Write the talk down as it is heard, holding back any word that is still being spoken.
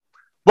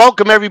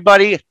Welcome,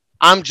 everybody.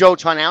 I'm Joe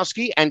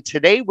Tarnowski, and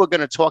today we're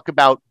going to talk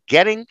about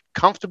getting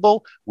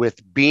comfortable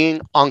with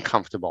being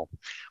uncomfortable.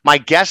 My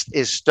guest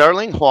is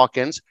Sterling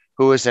Hawkins,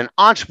 who is an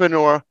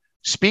entrepreneur,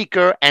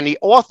 speaker, and the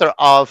author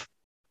of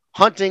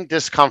Hunting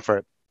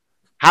Discomfort: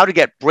 How to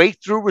Get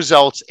Breakthrough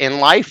Results in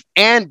Life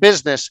and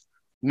Business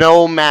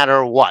No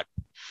Matter What.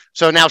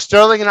 So now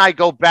Sterling and I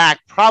go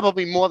back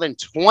probably more than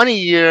 20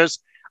 years.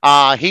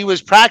 He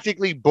was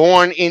practically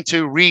born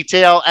into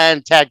retail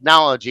and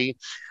technology.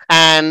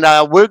 And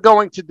we're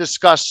going to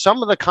discuss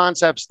some of the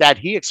concepts that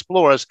he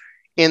explores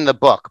in the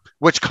book,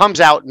 which comes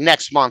out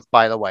next month,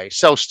 by the way.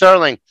 So,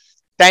 Sterling,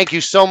 thank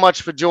you so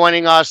much for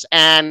joining us.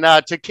 And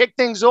to kick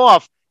things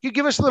off, can you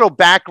give us a little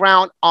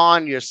background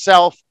on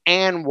yourself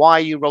and why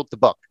you wrote the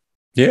book?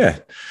 Yeah,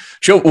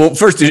 sure. Well,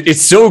 first,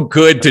 it's so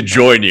good to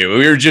join you.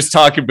 We were just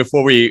talking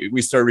before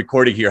we started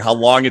recording here how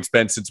long it's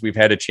been since we've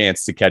had a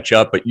chance to catch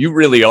up. But you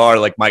really are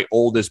like my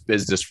oldest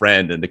business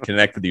friend, and to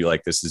connect with you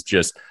like this is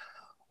just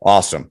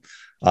awesome.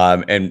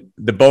 And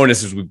the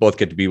bonus is we both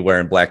get to be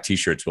wearing black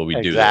T-shirts while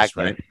we do this,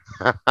 right?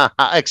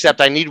 Except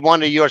I need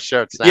one of your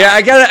shirts now.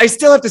 Yeah, I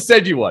still have to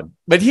send you one.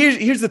 But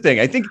here's the thing.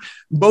 I think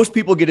most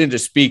people get into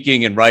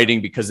speaking and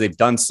writing because they've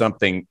done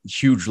something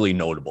hugely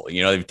notable.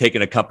 You know, they've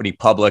taken a company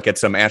public at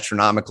some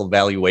astronomical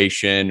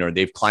valuation, or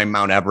they've climbed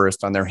Mount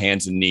Everest on their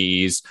hands and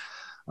knees,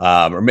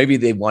 or maybe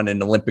they won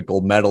an Olympic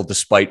gold medal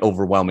despite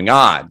overwhelming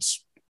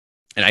odds.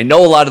 And I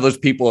know a lot of those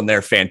people, and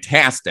they're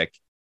fantastic.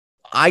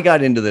 I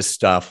got into this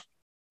stuff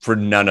for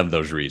none of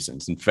those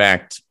reasons. In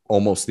fact,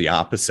 almost the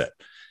opposite.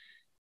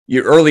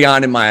 Early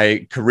on in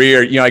my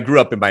career, I grew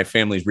up in my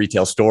family's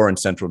retail store in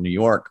central New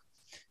York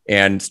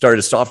and started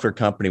a software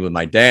company with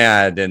my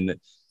dad. And,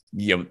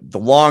 the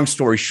long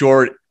story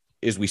short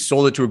is we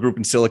sold it to a group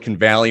in Silicon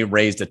Valley,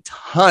 raised a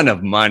ton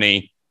of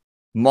money,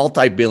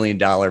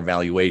 multi-billion-dollar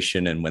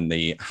valuation. And when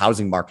the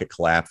housing market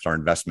collapsed, our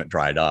investment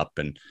dried up.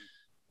 And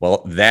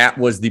well, that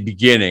was the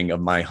beginning of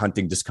my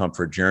hunting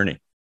discomfort journey.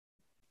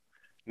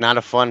 Not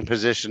a fun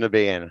position to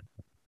be in.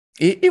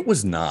 It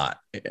was not.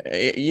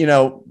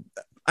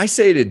 I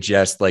say to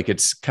jest like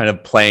it's kind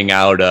of playing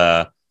out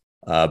a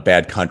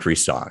Bad Country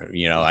song.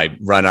 I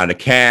run out of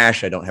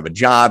cash. I don't have a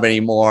job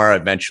anymore.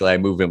 Eventually, I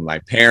move in with my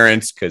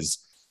parents because,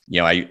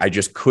 I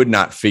just could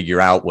not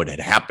figure out what had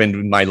happened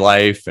in my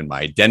life, and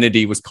my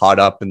identity was caught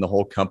up in the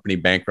whole company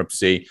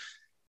bankruptcy.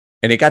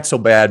 And it got so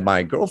bad,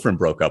 my girlfriend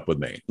broke up with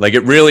me. Like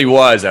it really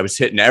was. I was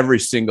hitting every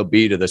single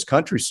beat of this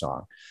country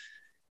song.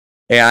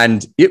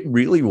 And it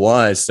really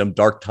was some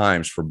dark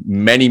times for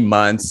many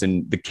months,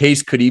 and the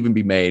case could even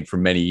be made for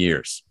many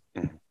years.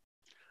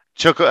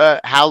 Took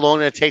how long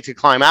did it take to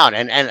climb out?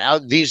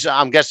 And these,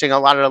 I'm guessing, a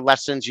lot of the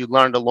lessons you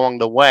learned along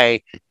the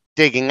way,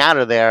 digging out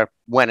of there,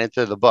 went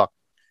into the book.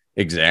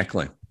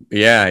 Exactly.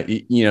 Yeah.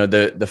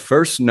 The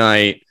first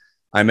night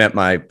I'm at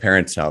my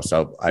parents' house,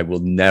 I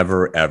will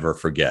never, ever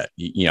forget.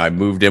 I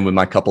moved in with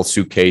my couple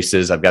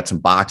suitcases. I've got some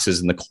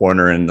boxes in the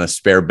corner in the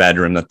spare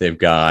bedroom that they've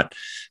got.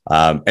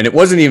 And it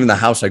wasn't even the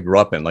house I grew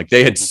up in. Like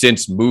they had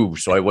since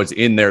moved. So I was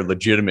in their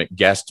legitimate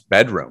guest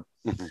bedroom.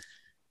 Mm-hmm.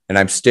 And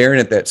I'm staring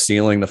at that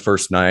ceiling the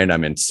first night.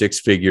 I'm in 6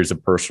 figures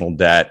of personal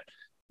debt.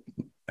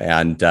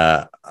 And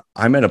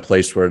I'm at a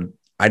place where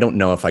I don't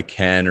know if I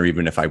can or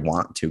even if I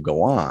want to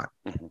go on.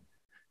 Mm-hmm.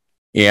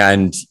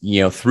 And,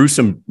 through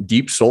some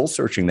deep soul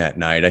searching that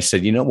night, I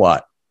said, you know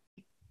what?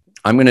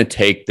 I'm going to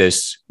take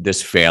this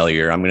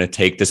failure. I'm going to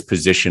take this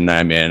position that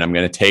I'm in. I'm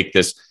going to take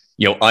this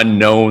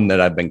unknown that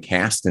I've been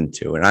cast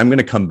into. And I'm going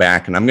to come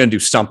back and I'm going to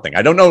do something.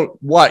 I don't know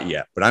what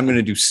yet, but I'm going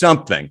to do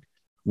something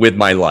with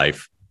my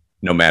life,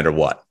 no matter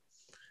what.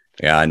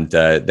 And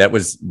that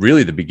was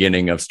really the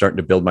beginning of starting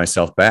to build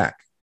myself back.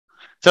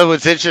 So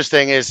what's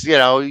interesting is,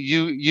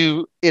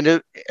 you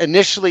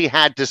initially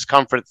had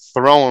discomfort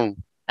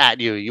thrown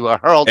at you. You were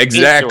hurled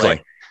exactly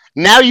into it.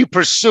 Now you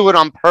pursue it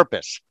on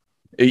purpose.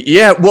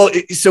 Yeah. Well,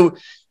 so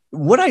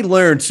what I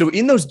learned, so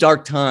in those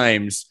dark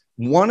times,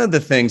 one of the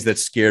things that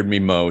scared me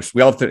most,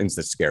 we all have things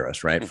that scare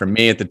us, right? For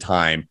me at the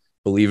time,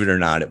 believe it or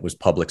not, it was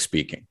public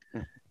speaking.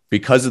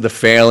 Because of the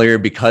failure,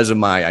 because of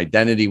my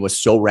identity was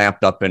so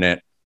wrapped up in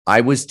it,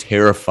 I was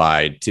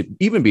terrified to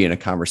even be in a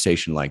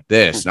conversation like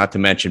this, not to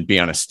mention be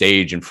on a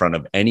stage in front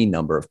of any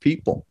number of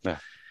people. Yeah.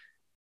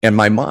 And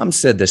my mom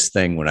said this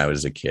thing when I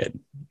was a kid.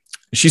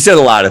 She said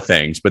a lot of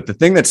things, but the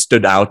thing that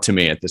stood out to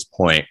me at this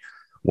point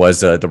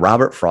was the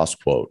Robert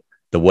Frost quote,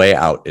 "The way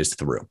out is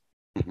through."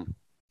 Mm-hmm.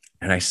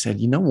 And I said,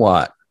 you know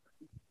what?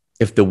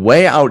 If the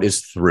way out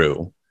is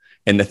through,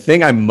 and the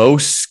thing I'm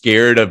most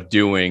scared of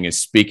doing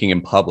is speaking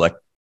in public,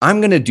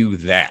 I'm going to do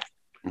that.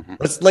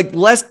 Mm-hmm.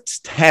 Let's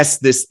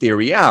test this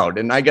theory out.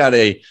 And I got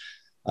a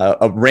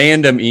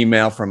random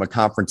email from a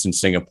conference in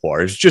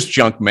Singapore. It's just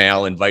junk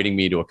mail inviting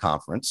me to a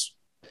conference.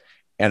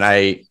 And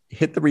I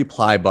hit the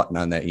reply button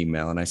on that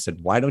email. And I said,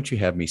 why don't you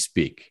have me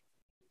speak?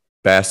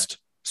 Best,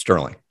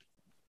 Sterling.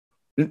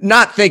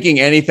 Not thinking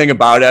anything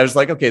about it. I was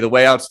like, okay, the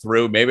way out's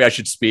through. Maybe I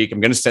should speak.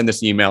 I'm going to send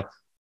this email.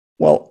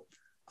 Well,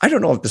 I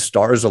don't know if the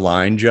stars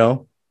aligned,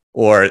 Joe,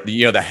 or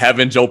the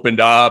heavens opened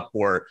up,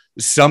 or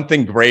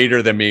something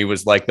greater than me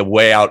was like, the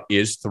way out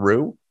is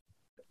through.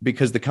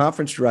 because the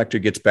conference director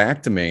gets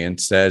back to me and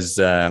says,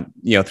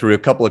 through a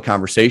couple of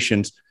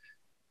conversations,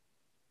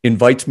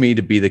 invites me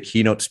to be the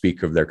keynote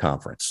speaker of their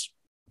conference.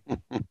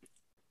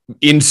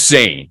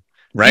 Insane,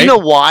 right? You know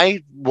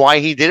why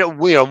he did it?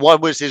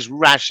 What was his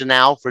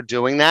rationale for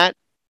doing that?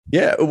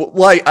 Yeah,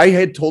 well, I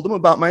had told him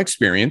about my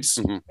experience,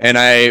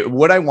 and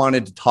what I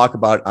wanted to talk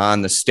about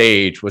on the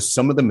stage was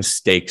some of the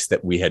mistakes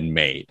that we had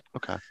made.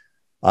 Okay.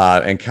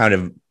 And kind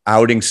of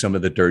outing some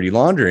of the dirty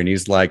laundry. And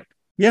he's like,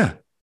 yeah,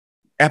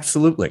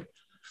 absolutely.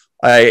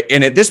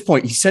 And at this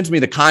point, he sends me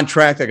the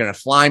contract. They're going to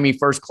fly me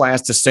first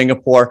class to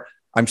Singapore.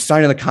 I'm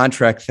signing the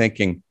contract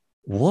thinking,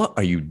 what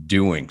are you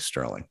doing,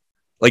 Sterling?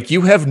 Like,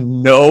 you have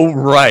no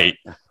right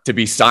to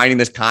be signing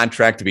this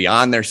contract, to be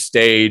on their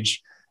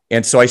stage.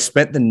 And so I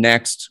spent the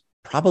next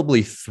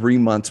probably 3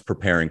 months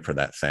preparing for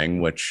that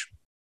thing, which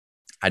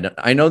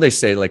I know they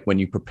say, like, when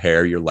you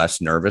prepare, you're less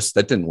nervous.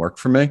 That didn't work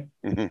for me.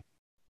 Mm-hmm.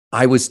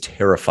 I was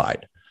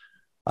terrified.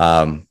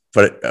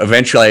 But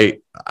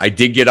eventually I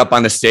did get up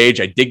on the stage.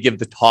 I did give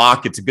the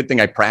talk. It's a good thing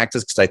I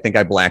practiced because I think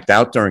I blacked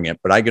out during it.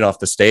 But I get off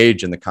the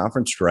stage and the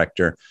conference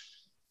director,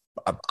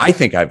 I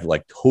think I've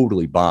like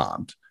totally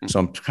bombed. So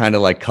I'm kind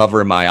of like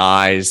covering my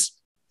eyes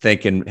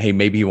thinking, hey,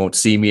 maybe he won't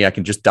see me. I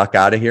can just duck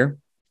out of here.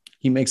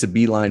 He makes a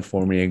beeline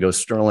for me and goes,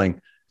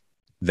 Sterling,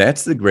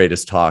 that's the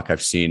greatest talk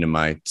I've seen in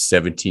my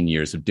 17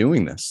 years of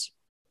doing this.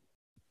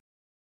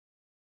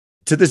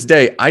 To this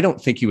day, I don't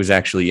think he was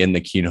actually in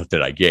the keynote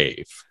that I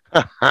gave.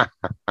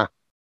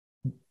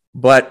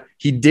 But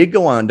he did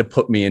go on to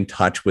put me in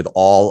touch with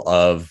all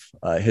of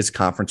his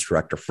conference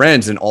director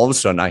friends. And all of a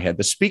sudden I had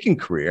the speaking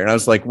career. And I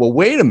was like, well,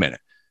 wait a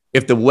minute.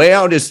 If the way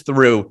out is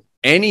through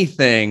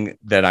anything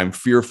that I'm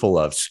fearful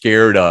of,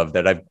 scared of,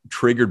 that I've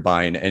triggered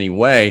by in any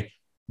way,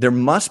 there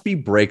must be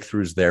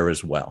breakthroughs there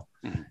as well.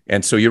 Mm-hmm.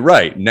 And so you're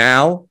right.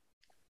 Now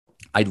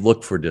I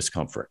look for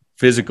discomfort,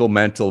 physical,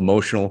 mental,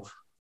 emotional,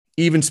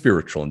 even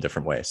spiritual in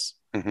different ways.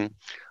 Mm-hmm.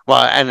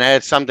 Well, and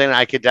it's something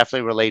I could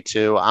definitely relate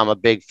to. I'm a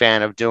big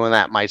fan of doing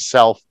that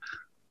myself.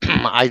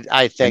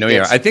 I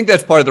think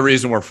that's part of the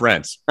reason we're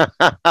friends.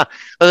 But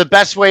the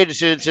best way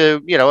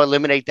to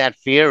eliminate that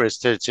fear is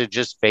to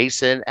just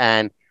face it.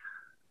 And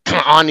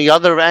on the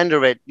other end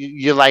of it,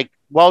 you're like,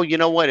 well, you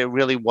know what? It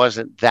really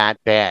wasn't that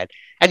bad.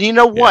 And you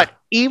know what?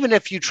 Even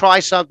if you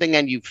try something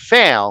and you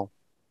fail,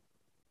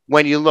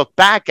 when you look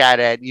back at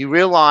it, you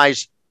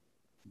realize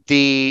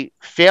the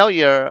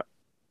failure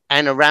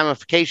and the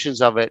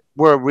ramifications of it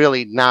were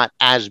really not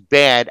as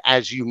bad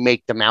as you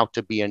make them out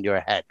to be in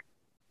your head.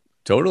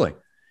 Totally.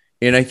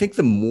 And I think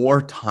the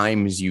more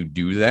times you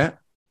do that,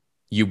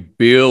 you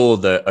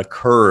build a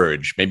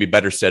courage, maybe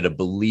better said, a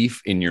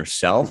belief in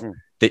yourself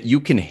that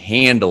you can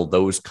handle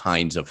those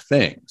kinds of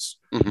things.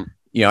 Mm-hmm.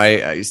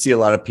 I see a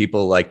lot of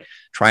people like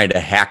trying to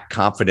hack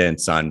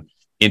confidence on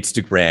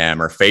Instagram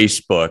or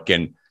Facebook.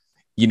 And,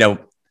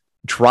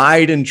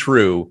 tried and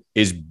true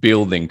is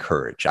building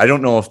courage. I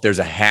don't know if there's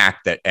a hack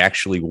that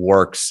actually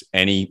works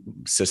any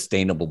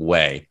sustainable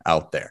way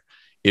out there.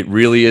 It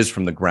really is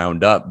from the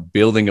ground up,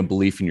 building a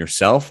belief in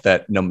yourself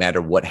that no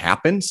matter what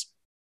happens,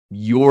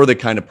 you're the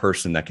kind of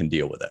person that can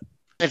deal with it.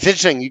 It's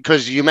interesting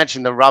because you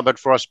mentioned the Robert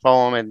Frost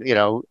poem, and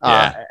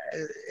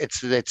it's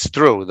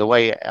through the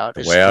way out.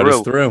 The way out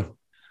is through.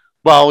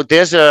 Well,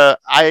 there's a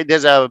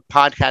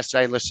podcast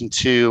I listen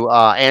to.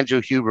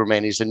 Andrew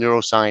Huberman, he's a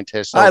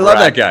neuroscientist. I love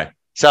that guy.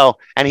 So,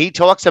 and he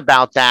talks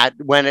about that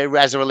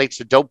as it relates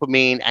to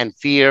dopamine and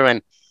fear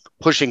and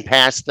pushing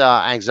past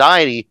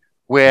anxiety,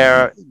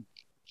 where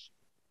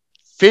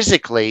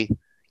physically,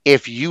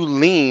 if you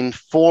lean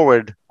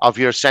forward of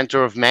your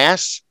center of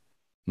mass,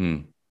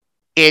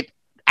 it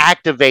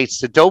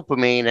activates the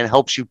dopamine and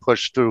helps you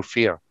push through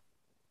fear.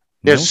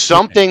 There's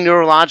something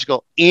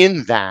neurological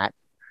in that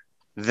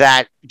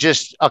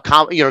just,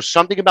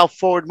 something about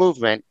forward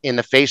movement in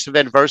the face of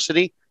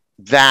adversity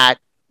that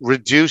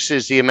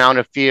reduces the amount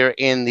of fear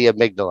in the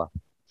amygdala.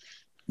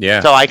 Yeah.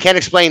 So I can't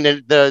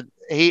explain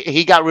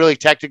he got really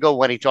technical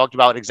when he talked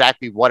about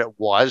exactly what it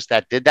was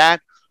that did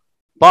that,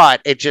 but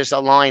it just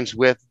aligns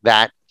with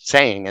that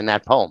saying in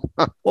that poem.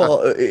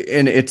 Well,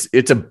 and it's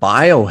a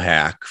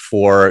biohack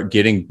for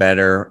getting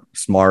better,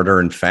 smarter,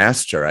 and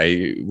faster.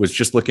 I was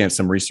just looking at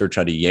some research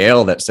out of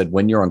Yale that said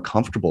when you're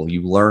uncomfortable,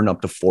 you learn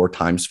up to 4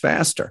 times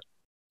faster.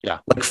 Yeah.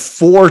 Like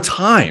 4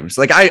 times.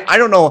 Like, I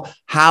don't know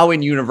how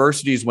in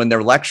universities, when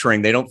they're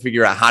lecturing, they don't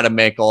figure out how to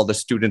make all the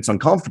students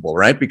uncomfortable,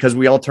 right? Because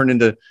we all turn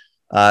into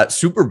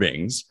super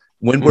beings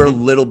when we're a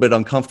little bit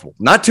uncomfortable,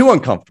 not too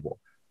uncomfortable,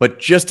 but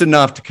just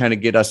enough to kind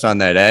of get us on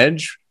that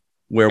edge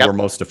where we're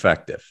most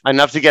effective.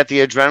 Enough to get the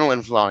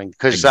adrenaline flowing.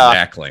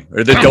 Exactly.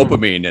 Or the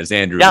dopamine, as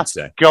Andrew would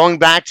say. Going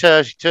back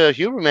to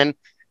Huberman,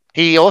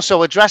 he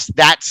also addressed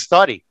that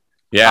study.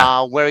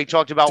 Yeah. Where he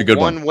talked about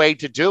one way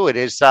to do it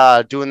is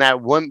doing that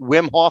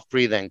Wim Hof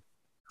breathing.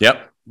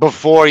 Yep.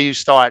 Before you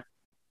start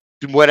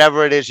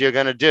whatever it is you're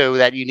going to do,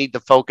 that you need the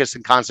focus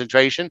and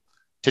concentration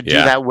to do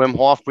that Wim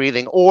Hof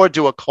breathing, or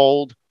do a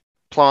cold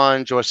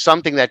plunge or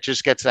something that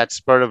just gets that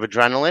spurt of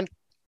adrenaline.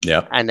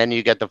 Yeah. And then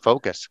you get the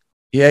focus.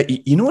 Yeah.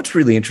 You know what's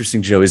really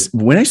interesting, Joe, is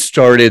when I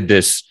started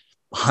this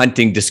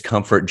hunting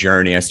discomfort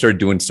journey. I started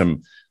doing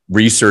some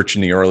research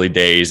in the early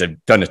days.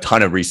 I've done a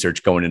ton of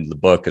research going into the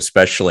book,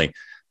 especially,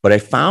 but I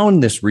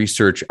found this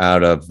research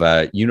out of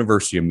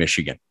University of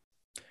Michigan.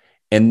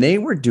 And they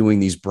were doing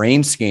these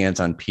brain scans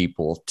on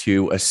people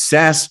to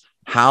assess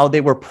how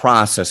they were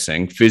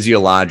processing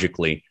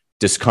physiologically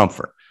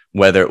discomfort,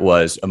 whether it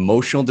was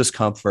emotional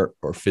discomfort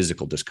or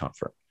physical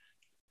discomfort.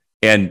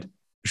 And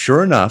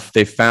sure enough,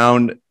 they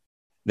found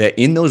that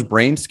in those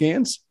brain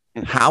scans,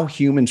 how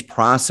humans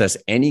process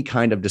any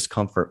kind of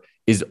discomfort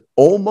is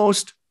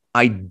almost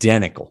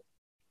identical,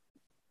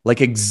 like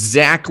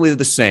exactly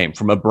the same.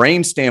 From a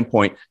brain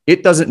standpoint,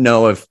 it doesn't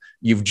know if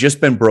you've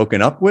just been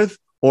broken up with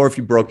or if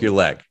you broke your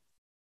leg,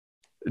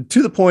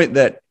 to the point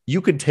that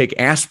you could take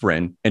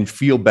aspirin and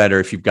feel better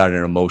if you've got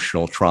an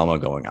emotional trauma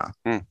going on.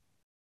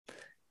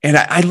 And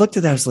I looked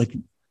at that, I was like,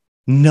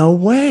 no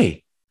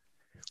way.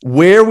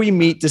 Where we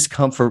meet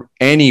discomfort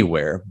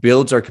anywhere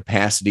builds our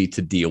capacity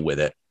to deal with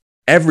it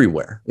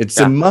everywhere. It's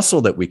a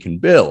muscle that we can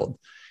build.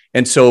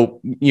 And so,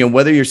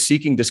 whether you're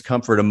seeking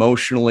discomfort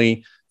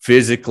emotionally,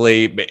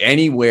 physically, but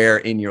anywhere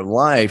in your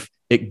life,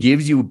 it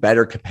gives you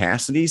better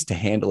capacities to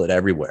handle it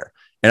everywhere.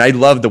 And I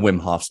love the Wim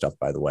Hof stuff,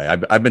 by the way.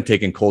 I've been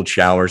taking cold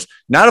showers,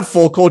 not a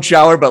full cold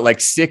shower, but like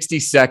 60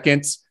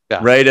 seconds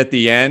right at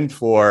the end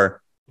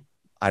for,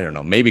 I don't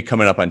know, maybe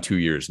coming up on 2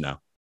 years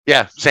now.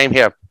 Yeah, same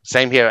here.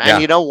 Same here.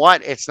 And you know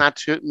what? It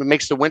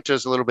makes the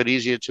winters a little bit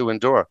easier to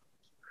endure.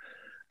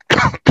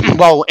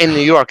 Well, in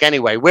New York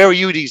anyway. Where are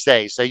you these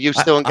days? Are you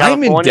still in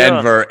California? I'm in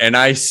Denver, and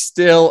I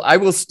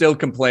will still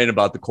complain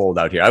about the cold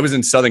out here. I was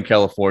in Southern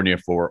California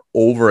for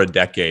over a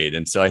decade,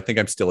 and so I think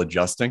I'm still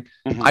adjusting.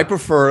 I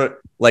prefer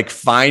like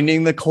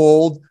finding the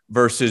cold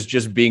versus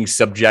just being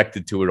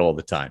subjected to it all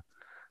the time.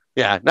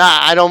 Yeah, no,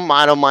 I don't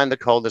mind the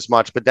cold as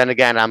much, but then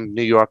again, I'm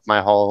New York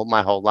my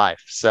whole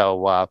life. So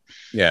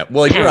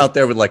well, you're out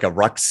there with like a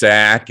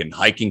rucksack and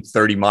hiking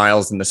 30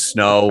 miles in the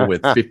snow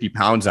with 50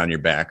 pounds on your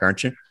back,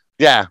 aren't you?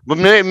 Yeah,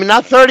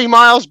 not 30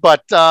 miles,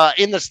 but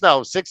in the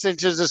snow, 6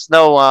 inches of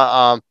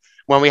snow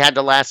when we had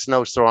the last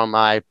snowstorm,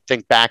 I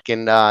think back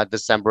in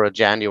December or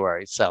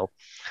January. So,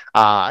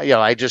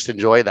 I just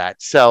enjoy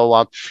that.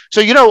 So,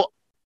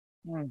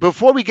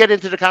 before we get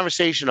into the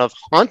conversation of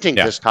hunting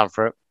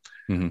discomfort,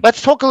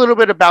 let's talk a little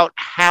bit about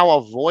how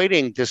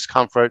avoiding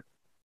discomfort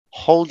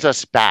holds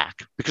us back,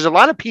 because a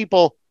lot of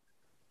people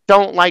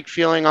don't like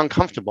feeling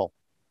uncomfortable.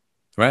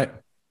 Right.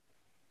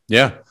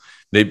 Yeah,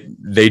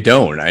 they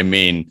don't. I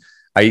mean,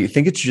 I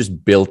think it's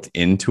just built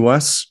into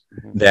us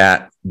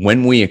that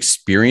when we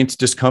experience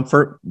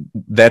discomfort,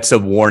 that's a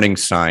warning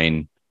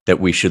sign that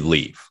we should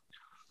leave.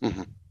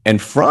 And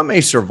from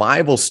a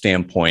survival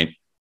standpoint,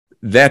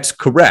 that's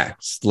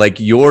correct. Like,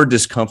 your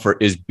discomfort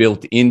is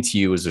built into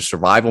you as a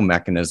survival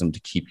mechanism to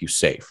keep you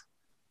safe.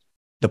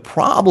 The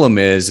problem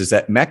is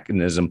that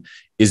mechanism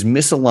is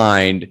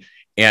misaligned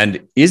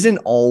and isn't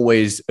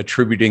always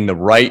attributing the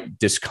right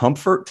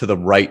discomfort to the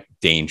right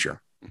danger.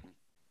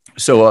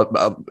 So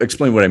I'll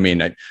explain what I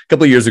mean. A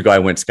couple of years ago, I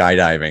went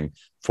skydiving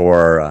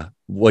for,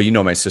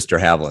 my sister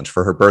Haviland,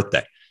 for her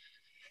birthday.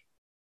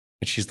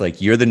 And she's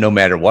like, "You're the no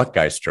matter what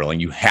guy, Sterling.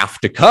 You have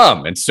to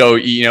come." And so,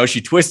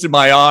 she twisted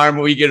my arm.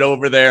 We get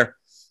over there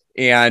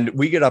and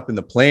we get up in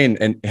the plane.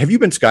 And have you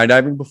been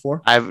skydiving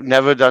before? I've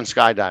never done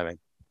skydiving.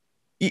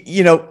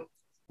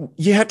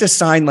 You have to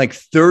sign like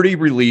 30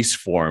 release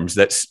forms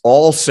that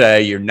all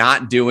say you're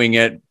not doing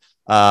it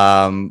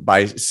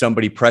by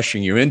somebody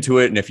pressuring you into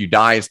it. And if you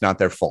die, it's not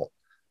their fault.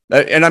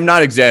 And I'm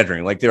not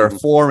exaggerating. Like, there are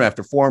form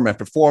after form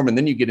after form. And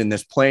then you get in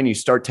this plane, you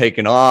start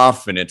taking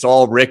off and it's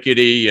all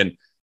rickety. And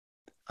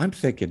I'm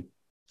thinking,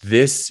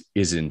 this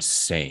is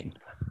insane.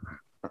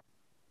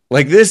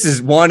 Like, this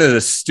is one of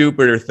the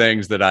stupider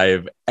things that I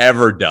have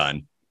ever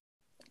done.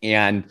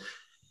 And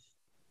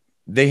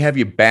they have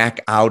you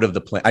back out of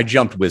the plane. I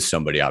jumped with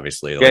somebody,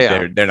 obviously.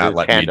 Like, they're not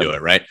letting me do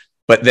it, right?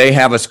 But they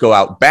have us go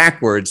out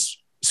backwards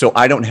so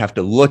I don't have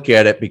to look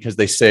at it, because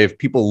they say if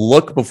people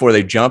look before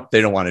they jump,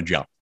 they don't want to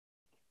jump.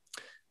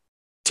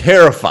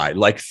 Terrified,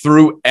 like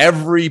through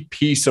every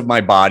piece of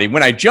my body.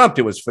 When I jumped,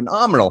 it was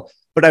phenomenal.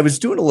 But I was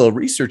doing a little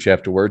research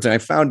afterwards, and I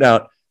found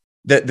out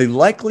that the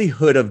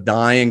likelihood of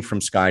dying from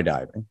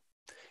skydiving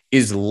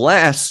is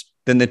less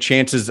than the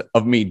chances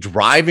of me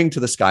driving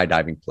to the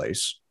skydiving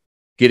place,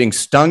 getting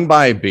stung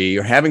by a bee,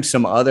 or having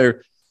some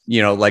other,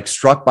 like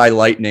struck by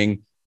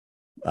lightning,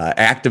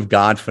 act of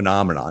God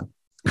phenomenon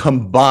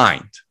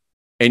combined.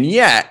 And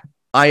yet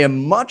I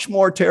am much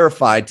more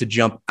terrified to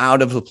jump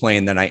out of the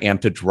plane than I am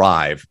to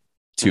drive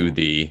to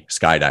the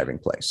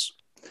skydiving place.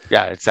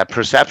 Yeah, it's that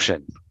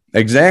perception.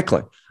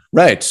 Exactly.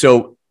 Right.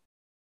 So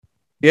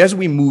as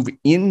we move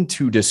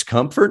into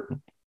discomfort,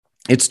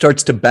 it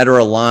starts to better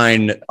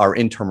align our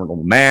internal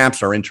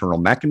maps, our internal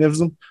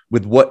mechanism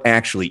with what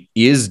actually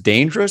is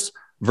dangerous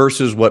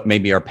versus what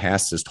maybe our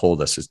past has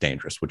told us is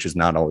dangerous, which is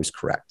not always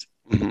correct.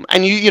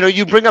 And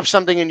you bring up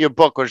something in your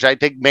book, which I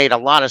think made a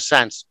lot of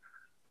sense.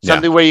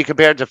 Something where you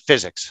compare it to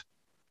physics,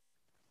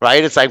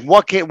 right? It's like,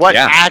 what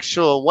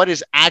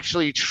is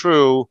actually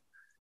true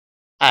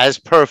as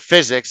per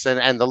physics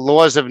and the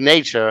laws of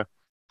nature,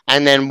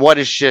 and then what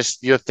is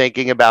just you're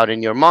thinking about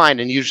in your mind.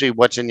 And usually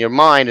what's in your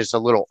mind is a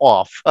little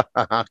off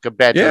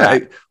compared to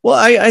that.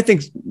 I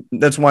think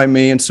that's why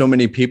me and so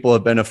many people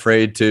have been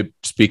afraid to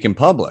speak in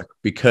public,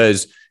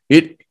 because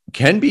it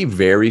can be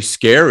very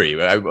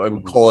scary. I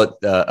would call it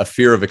a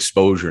fear of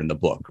exposure in the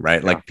book,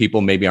 right? Yeah. Like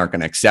people maybe aren't going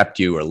to accept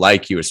you or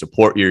like you or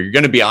support you. You're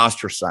going to be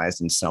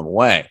ostracized in some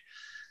way.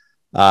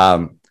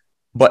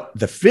 But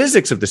the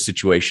physics of the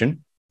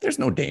situation, there's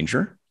no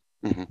danger.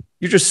 Mm-hmm.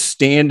 You're just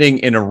standing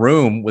in a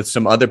room with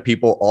some other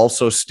people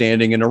also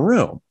standing in a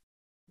room.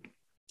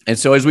 And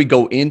so as we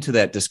go into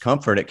that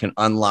discomfort, it can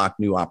unlock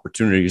new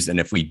opportunities. And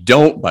if we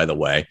don't, by the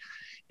way,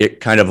 it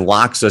kind of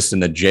locks us in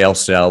the jail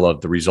cell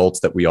of the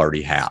results that we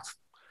already have.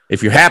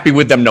 If you're happy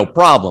with them, no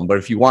problem. But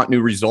if you want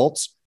new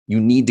results,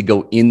 you need to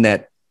go in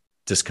that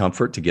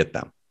discomfort to get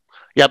them.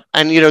 Yep.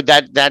 And,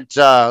 that's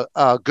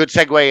a good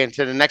segue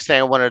into the next thing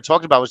I wanted to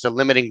talk about was the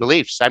limiting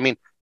beliefs. I mean,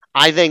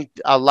 I think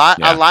a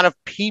lot of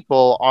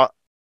people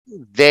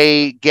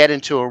they get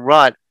into a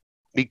rut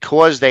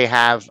because they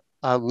have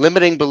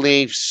limiting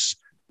beliefs.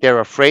 They're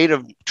afraid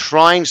of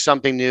trying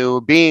something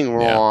new, being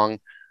wrong.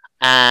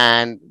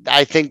 And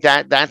I think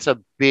that's a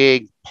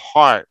big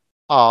part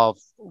of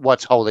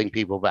what's holding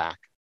people back.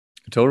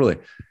 Totally.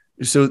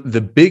 So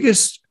the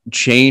biggest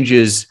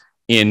changes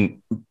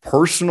in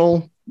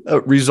personal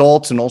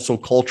results and also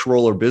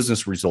cultural or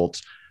business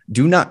results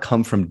do not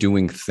come from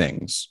doing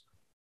things.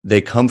 They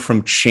come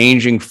from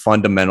changing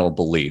fundamental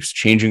beliefs,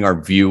 changing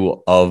our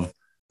view of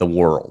the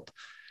world.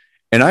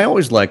 And I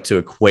always like to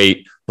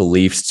equate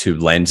beliefs to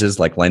lenses,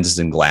 like lenses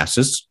and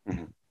glasses.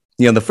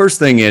 Mm-hmm. The first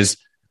thing is,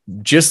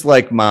 just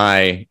like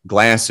my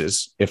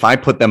glasses, if I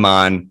put them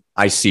on,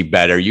 I see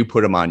better. You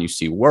put them on, you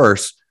see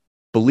worse.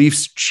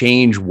 Beliefs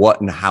change what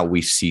and how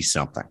we see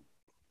something.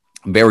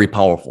 Very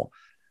powerful.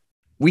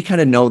 We kind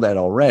of know that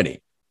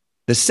already.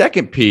 The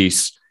second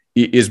piece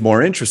is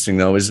more interesting,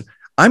 though, is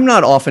I'm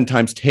not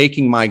oftentimes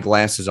taking my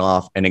glasses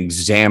off and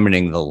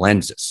examining the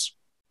lenses.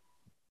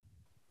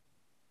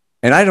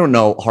 And I don't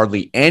know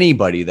hardly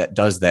anybody that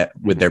does that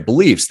with their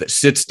beliefs, that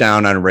sits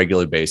down on a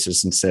regular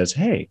basis and says,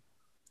 hey,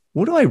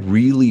 what do I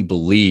really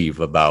believe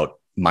about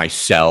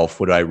myself?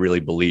 What do I really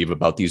believe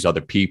about these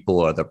other people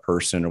or the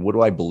person? Or what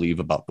do I believe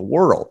about the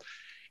world?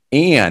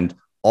 And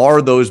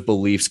are those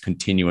beliefs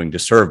continuing to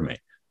serve me?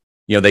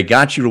 They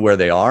got you to where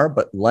they are,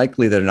 but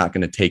likely they're not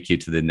going to take you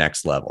to the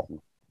next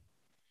level.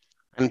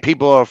 And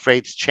people are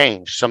afraid to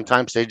change.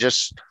 Sometimes they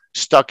just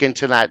stuck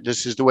into that.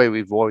 This is the way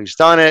we've always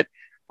done it.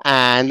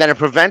 And then it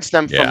prevents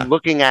them from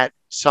looking at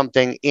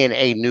something in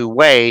a new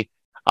way,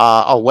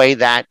 a way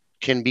that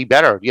can be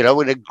better.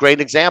 And a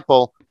great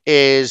example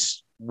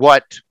is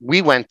what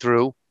we went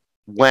through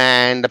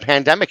when the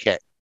pandemic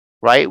hit,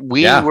 right?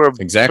 We were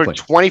for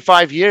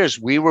 25 years,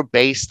 we were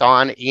based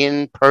on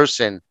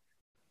in-person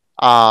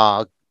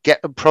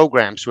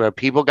programs where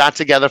people got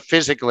together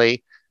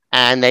physically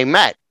and they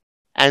met.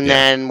 And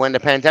then when the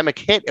pandemic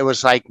hit, it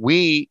was like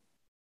we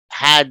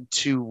had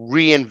to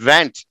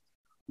reinvent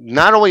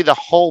not only the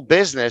whole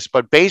business,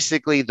 but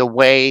basically the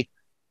way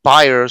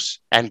buyers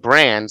and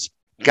brands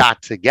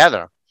got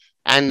together.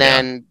 And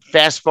then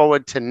fast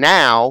forward to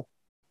now,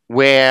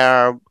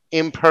 where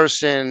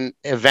in-person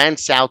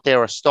events out there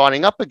are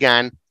starting up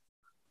again,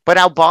 but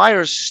our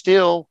buyers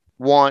still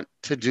want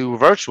to do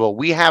virtual.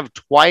 We have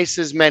twice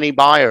as many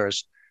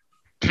buyers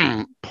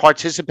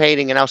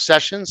participating in our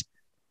sessions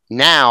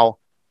now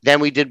than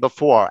we did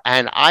before.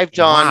 And I've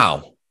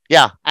done,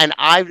 and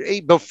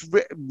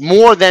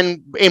more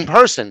than in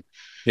person.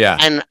 Yeah.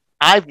 And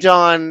I've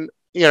done,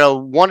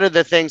 one of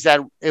the things that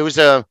it was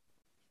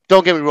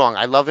don't get me wrong,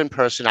 I love in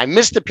person. I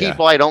miss the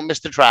people. I don't miss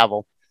the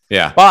travel.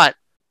 Yeah. But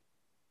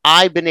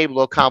I've been able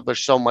to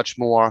accomplish so much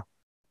more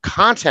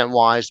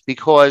content-wise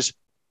because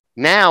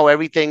now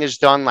everything is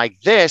done like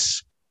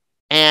this.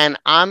 And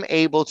I'm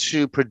able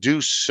to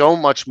produce so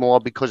much more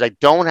because I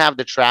don't have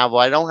to travel.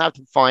 I don't have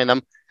to find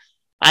them.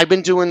 I've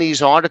been doing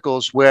these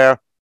articles where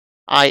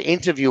I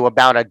interview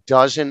about a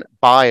dozen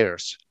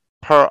buyers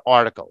per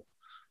article.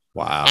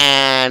 Wow.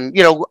 And,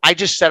 I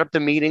just set up the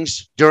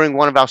meetings during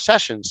one of our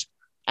sessions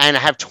and I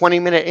have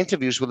 20-minute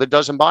interviews with a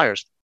dozen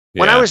buyers.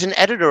 When I was an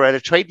editor at a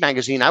trade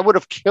magazine, I would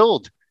have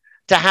killed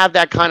to have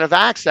that kind of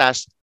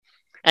access.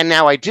 And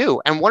now I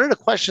do. And one of the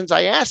questions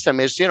I asked them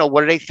is,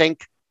 what do they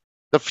think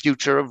the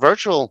future of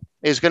virtual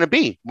is going to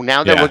be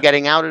now that we're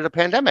getting out of the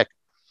pandemic?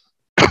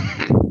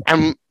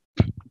 And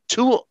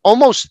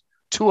almost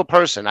to a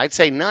person, I'd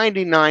say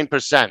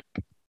 99%,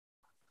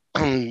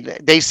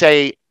 they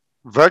say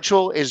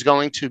virtual is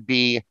going to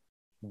be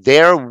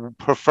their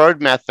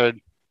preferred method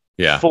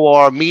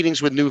for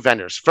meetings with new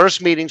vendors,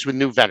 first meetings with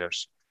new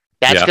vendors.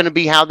 That's going to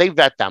be how they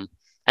vet them.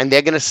 And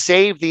they're going to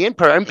save the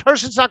in-person.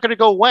 In-person's not going to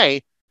go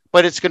away,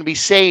 but it's going to be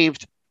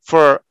saved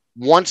for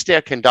once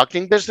they're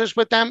conducting business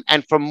with them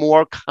and for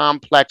more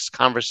complex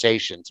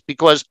conversations.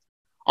 Because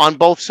on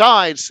both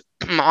sides,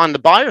 on the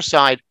buyer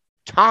side,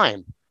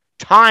 time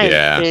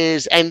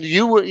is, and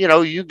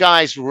you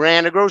guys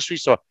ran a grocery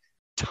store.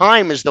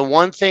 time is the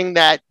one thing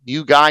that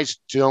you guys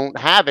don't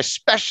have,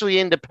 especially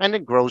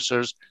independent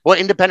grocers or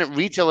independent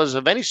retailers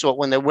of any sort.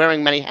 When they're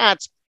wearing many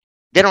hats,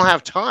 they don't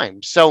have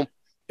time. So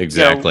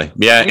exactly.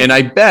 And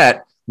I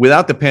bet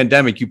without the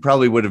pandemic, you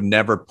probably would have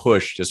never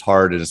pushed as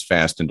hard and as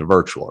fast into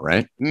virtual,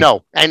 right?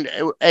 No. And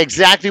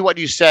exactly what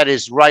you said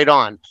is right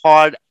on,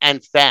 hard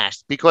and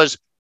fast, because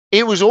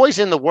it was always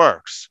in the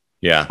works.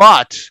 Yeah.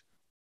 But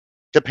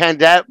the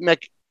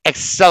pandemic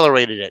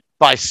accelerated it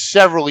by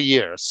several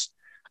years.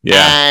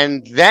 Yeah.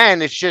 And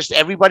then it's just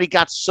everybody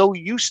got so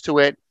used to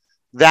it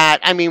that,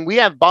 I mean, we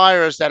have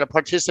buyers that are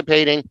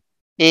participating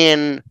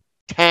in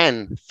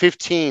 10,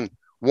 15.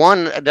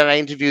 One that I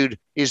interviewed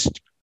is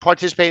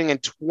participating in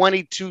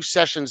 22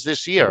 sessions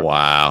this year.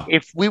 Wow.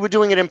 If we were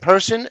doing it in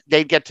person,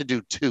 they'd get to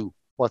do 2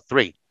 or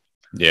 3.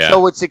 Yeah.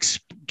 So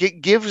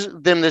gives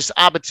them this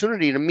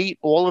opportunity to meet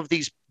all of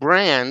these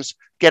brands,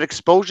 get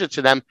exposure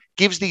to them,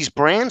 gives these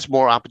brands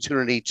more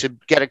opportunity to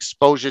get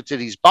exposure to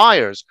these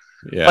buyers.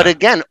 Yeah. But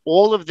again,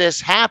 all of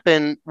this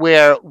happened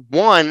where,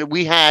 one,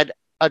 we had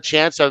a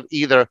chance of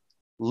either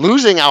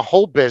losing our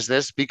whole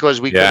business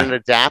because we couldn't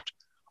adapt,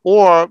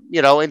 or,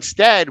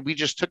 instead we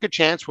just took a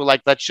chance. We're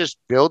like, let's just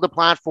build a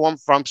platform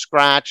from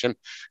scratch and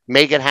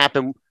make it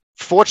happen.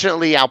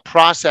 Fortunately, our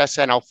process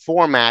and our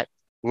format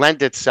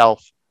lent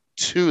itself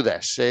to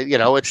this.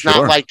 It's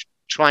not like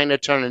trying to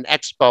turn an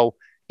expo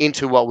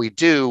into what we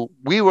do.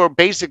 We were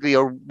basically,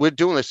 we're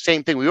doing the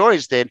same thing we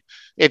always did.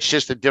 It's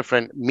just a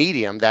different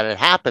medium that it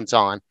happens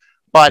on.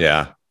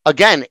 But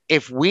again,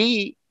 if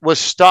we were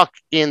stuck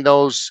in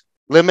those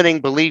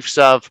limiting beliefs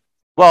of,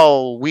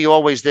 well, we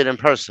always did in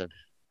person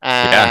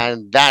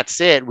and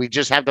that's it, we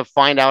just have to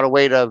find out a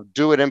way to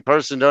do it in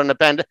person during the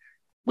pandemic,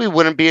 we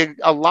wouldn't be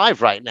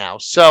alive right now.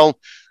 So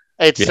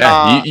it's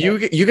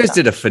you guys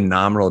did a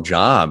phenomenal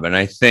job. And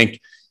I think,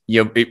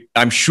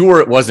 I'm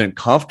sure it wasn't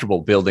comfortable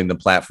building the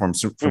platform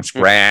from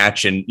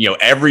scratch and,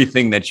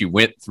 everything that you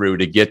went through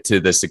to get to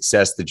the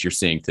success that you're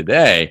seeing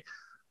today.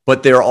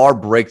 But there are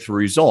breakthrough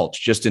results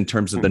just in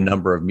terms of the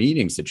number of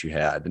meetings that you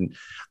had. And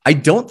I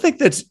don't think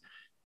that's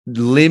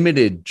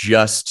limited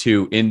just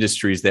to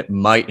industries that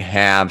might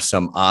have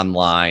some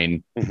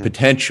online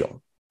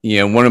potential.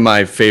 One of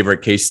my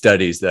favorite case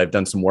studies that I've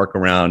done some work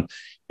around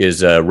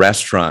is a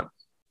restaurant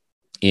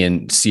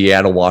in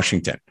Seattle,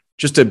 Washington.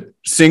 Just a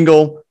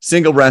single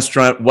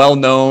restaurant, well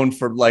known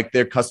for like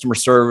their customer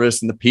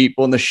service and the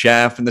people and the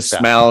chef and the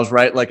smells,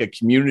 right? Like a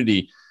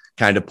community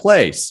kind of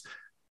place.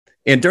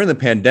 And during the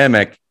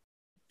pandemic,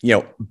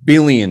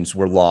 billions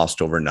were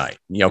lost overnight.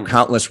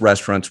 Countless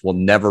restaurants will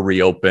never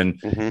reopen.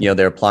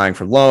 They're applying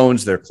for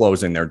loans, they're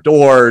closing their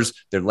doors,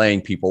 they're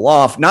laying people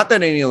off. Not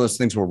that any of those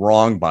things were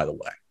wrong, by the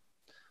way.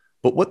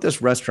 But what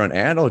this restaurant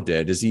Addo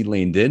did is he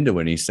leaned into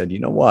it and he said, you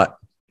know what?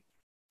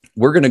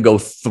 We're going to go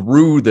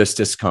through this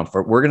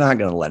discomfort. We're not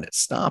going to let it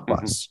stop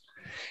us.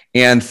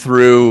 And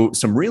through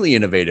some really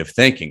innovative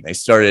thinking, they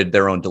started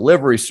their own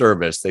delivery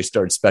service. They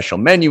started special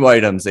menu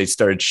items. They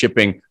started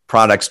shipping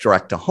products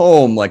direct to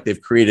home. Like,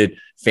 they've created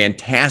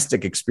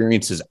fantastic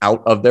experiences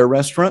out of their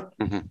restaurant.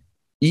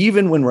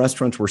 Even when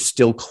restaurants were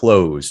still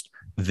closed,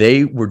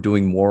 they were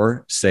doing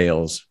more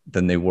sales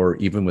than they were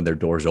even when their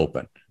doors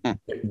open.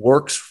 It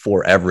works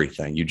for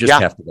everything. You just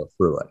have to go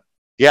through it.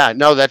 Yeah,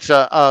 no, that's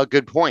a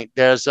good point.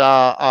 There's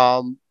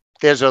a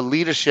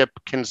leadership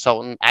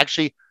consultant.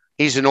 Actually,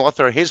 he's an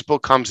author. His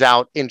book comes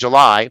out in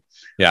July.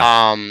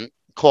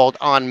 Called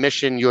 "On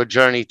Mission: Your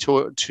Journey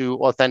to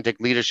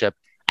Authentic Leadership."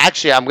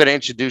 Actually, I'm going to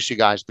introduce you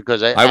guys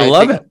because I would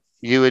love it.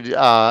 You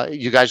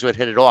guys would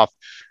hit it off.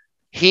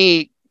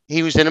 He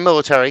was in the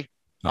military.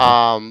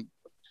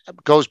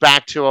 Goes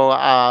back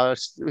to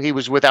he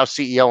was with our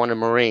CEO in the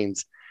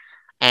Marines.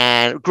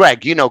 And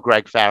Greg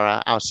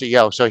Farah, our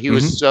CEO. So he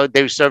was,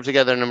 they served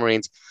together in the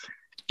Marines.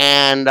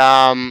 And,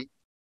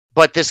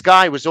 but this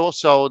guy was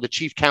also the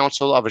chief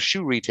counsel of a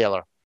shoe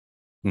retailer.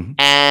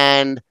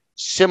 And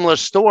similar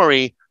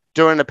story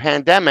during the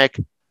pandemic.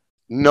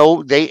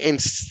 They,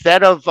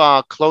 instead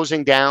of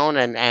closing down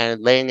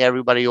and laying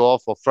everybody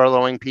off or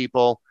furloughing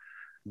people,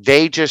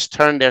 they just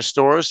turned their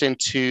stores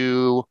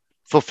into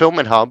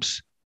fulfillment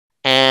hubs.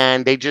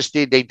 And they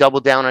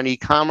doubled down on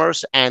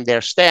e-commerce, and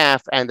their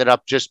staff ended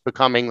up just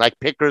becoming like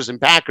pickers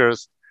and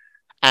packers.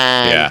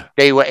 And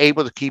they were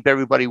able to keep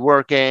everybody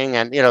working.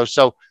 And,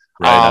 so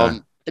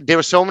there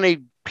were so many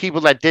people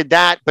that did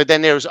that, but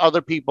then there was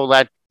other people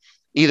that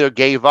either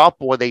gave up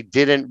or they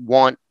didn't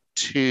want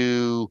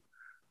to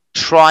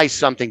try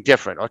something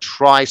different or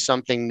try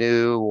something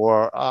new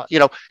or,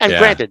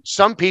 granted,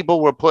 some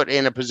people were put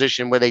in a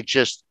position where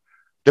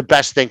the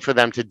best thing for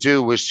them to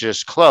do was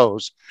just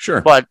close.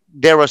 Sure. But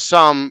there were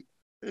some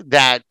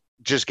that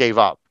just gave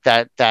up,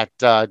 that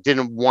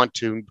didn't want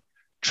to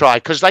try.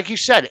 Because like you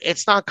said,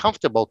 it's not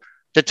comfortable.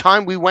 The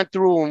time we went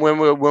through and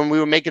when we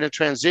were making a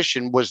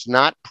transition was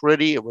not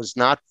pretty. It was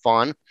not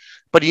fun.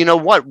 But you know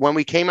what? When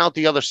we came out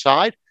the other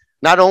side,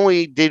 not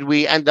only did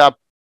we end up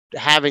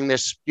having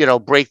this,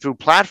 breakthrough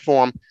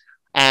platform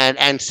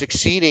and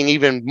succeeding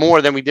even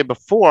more than we did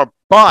before,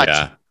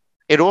 but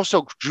it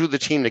also drew the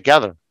team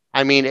together.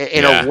 I mean,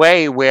 in a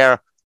way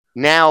where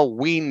now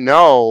we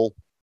know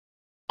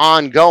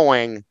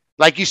ongoing,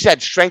 like you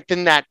said,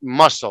 strengthen that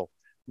muscle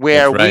That's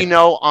where we right.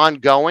 know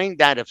ongoing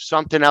that if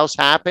something else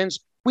happens,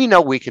 we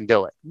know we can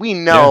do it. We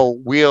Yeah.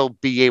 know we'll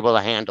be able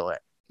to handle it.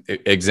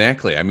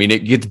 Exactly. I mean,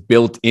 it gets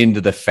built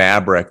into the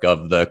fabric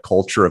of the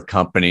culture of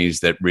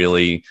companies that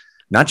really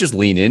not just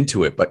lean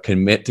into it, but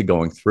commit to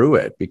going through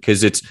it,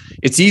 because it's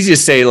easy to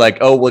say like,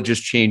 oh, well,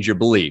 just change your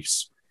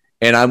beliefs.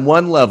 And on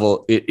one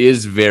level, it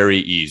is very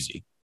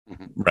easy,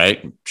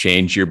 right?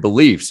 Change your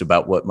beliefs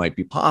about what might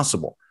be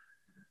possible.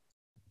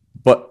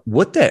 But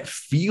what that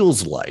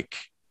feels like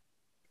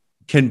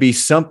can be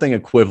something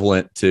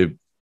equivalent to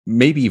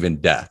maybe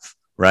even death,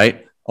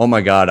 right? Oh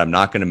my God, I'm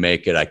not going to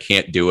make it. I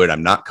can't do it.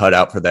 I'm not cut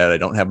out for that. I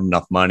don't have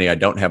enough money. I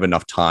don't have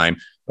enough time.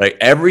 Like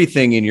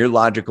everything in your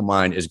logical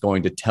mind is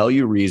going to tell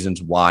you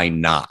reasons why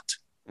not.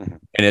 And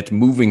it's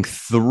moving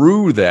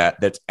through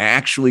that's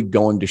actually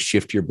going to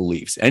shift your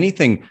beliefs.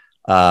 Anything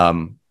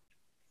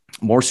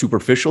more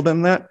superficial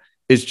than that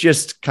is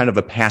just kind of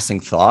a passing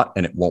thought,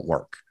 and it won't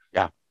work.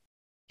 Yeah.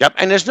 Yep.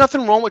 And there's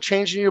nothing wrong with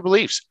changing your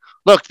beliefs.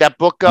 Look, that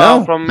book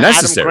from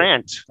necessary.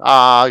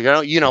 Adam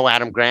Grant, you know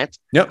Adam Grant.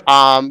 Yep.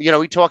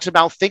 He talks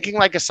about thinking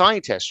like a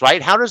scientist,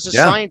 right? How does a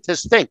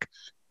scientist think?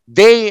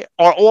 They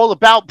are all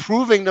about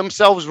proving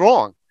themselves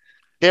wrong.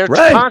 They're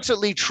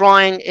constantly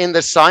trying in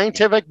the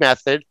scientific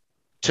method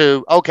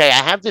to, okay,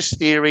 I have this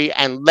theory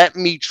and let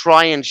me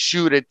try and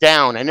shoot it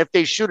down. And if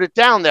they shoot it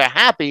down, they're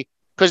happy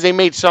because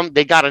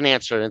they got an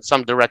answer in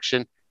some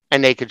direction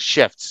and they could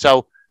shift.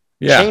 So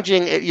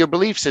changing your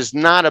beliefs is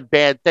not a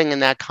bad thing in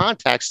that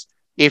context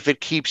if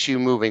it keeps you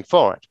moving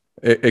forward.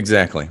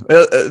 Exactly.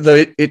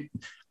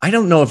 I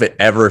don't know if it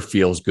ever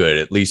feels good,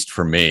 at least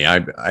for me.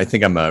 I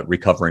think I'm a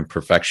recovering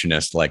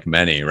perfectionist like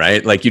many,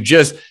 right? Like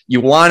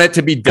you want it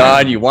to be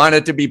done, you want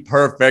it to be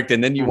perfect,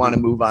 and then you want to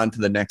move on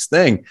to the next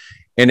thing.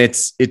 And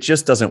it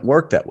just doesn't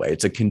work that way.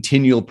 It's a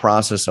continual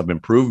process of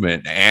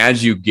improvement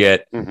as you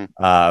get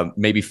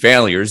maybe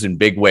failures in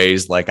big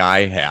ways like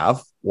I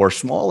have, or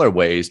smaller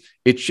ways.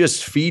 It's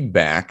just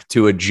feedback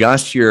to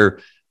adjust your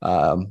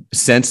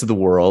sense of the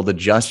world,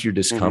 adjust your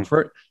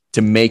discomfort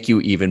to make you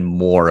even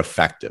more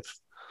effective.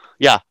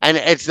 Yeah. And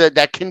it's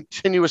that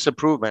continuous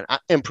improvement.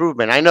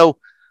 I know,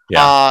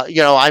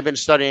 I've been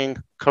studying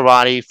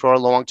karate for a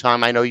long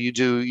time. I know you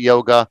do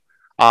yoga.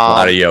 A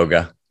lot of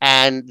yoga.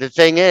 And the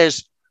thing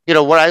is,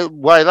 what I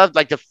love,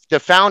 like the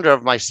founder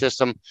of my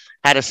system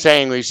had a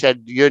saying where he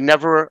said, you're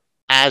never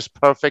as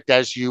perfect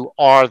as you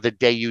are the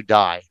day you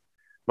die.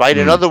 Right.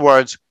 In other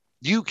words,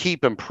 you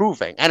keep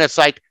improving. And it's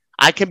like,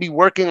 I can be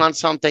working on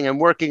something and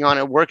working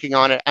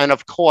on it. And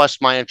of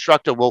course, my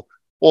instructor will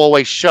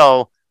always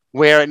show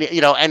where, and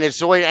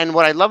it's always, and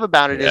what I love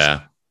about it is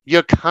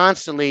you're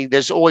constantly,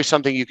 there's always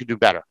something you could do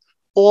better,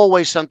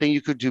 always something you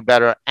could do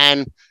better.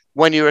 And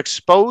when you're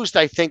exposed,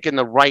 I think in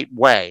the right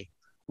way,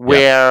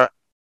 where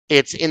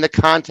it's in the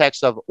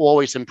context of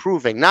always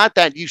improving, not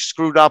that you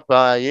screwed up,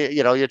 but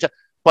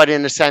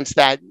in the sense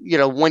that,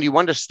 when you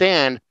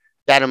understand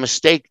that a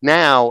mistake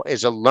now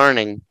is a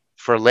learning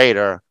for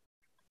later,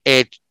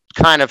 it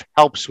kind of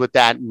helps with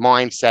that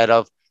mindset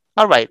of,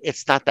 all right,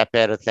 it's not that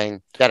bad a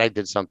thing that I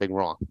did something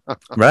wrong.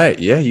 Right.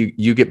 Yeah.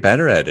 You get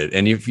better at it.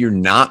 And if you're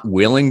not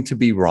willing to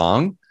be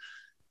wrong,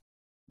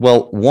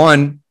 well,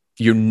 one,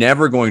 you're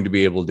never going to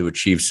be able to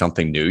achieve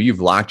something new. You've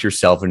locked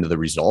yourself into the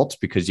results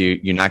because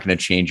you're not going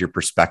to change your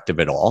perspective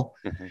at all.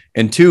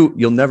 And two,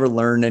 you'll never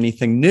learn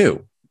anything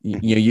new.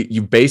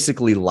 You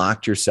basically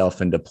locked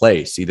yourself into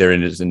place, either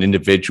as an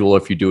individual,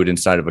 if you do it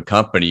inside of a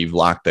company, you've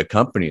locked the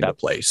company into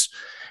place.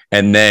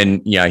 And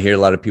then, I hear a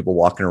lot of people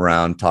walking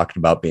around talking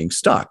about being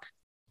stuck.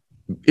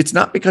 It's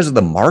not because of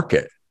the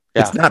market.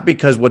 Yeah. It's not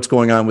because what's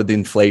going on with the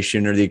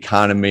inflation or the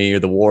economy or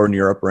the war in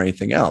Europe or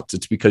anything else.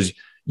 It's because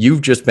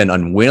you've just been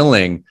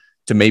unwilling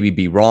to maybe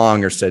be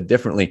wrong, or said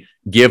differently,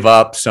 give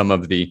up some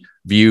of the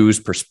views,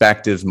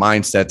 perspectives,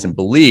 mindsets, and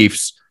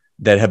beliefs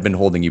that have been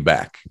holding you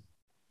back.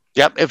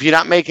 Yep. If you're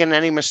not making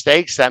any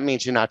mistakes, that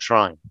means you're not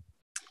trying.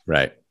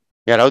 Right.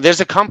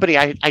 There's a company,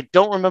 I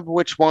don't remember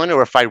which one,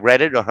 or if I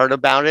read it or heard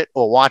about it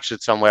or watched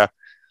it somewhere.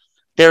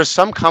 There's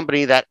some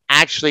company that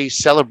actually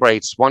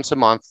celebrates once a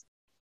month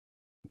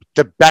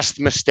the best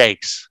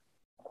mistakes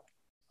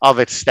of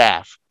its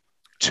staff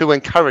to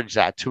encourage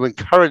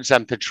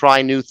them to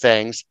try new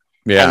things.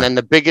 Yeah. And then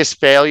the biggest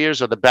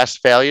failures or the best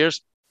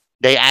failures,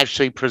 they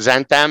actually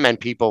present them and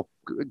people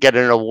get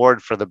an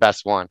award for the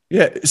best one.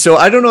 Yeah. So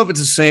I don't know if it's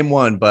the same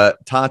one,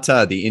 but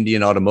Tata, the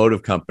Indian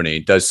automotive company,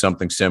 does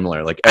something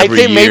similar. Like every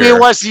year. Maybe it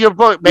was your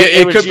book. Maybe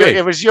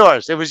it was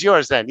yours. It was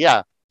yours then.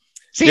 Yeah.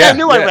 See, I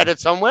knew I read it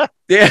somewhere.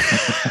 Yeah.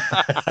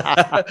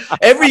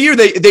 Every year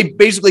they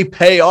basically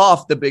pay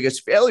off the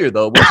biggest failure,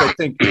 though, which I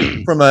think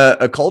from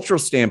a cultural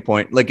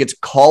standpoint, like it's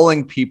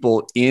calling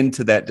people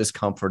into that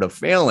discomfort of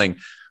failing,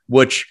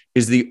 which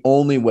is the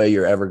only way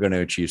you're ever going to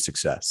achieve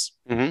success.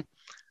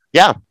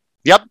 Yeah.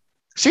 Yep.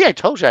 See, I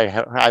told you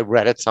I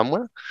read it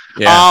somewhere.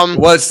 Yeah.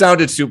 Well, it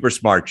sounded super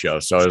smart, Joe.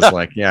 So I was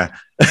like, yeah.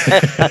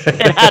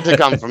 It had to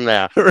come from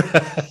there.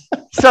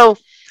 So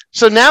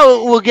So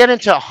now we'll get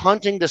into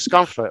hunting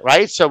discomfort,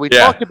 right? So we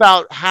talked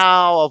about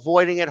how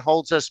avoiding it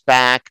holds us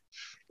back.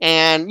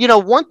 And,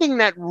 one thing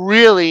that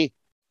really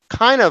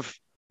kind of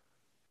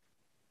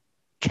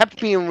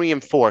kept being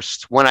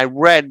reinforced when I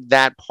read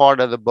that part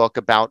of the book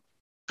about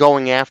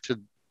going after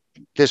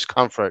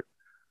discomfort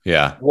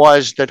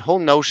was that whole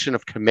notion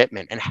of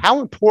commitment and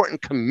how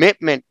important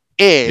commitment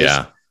is,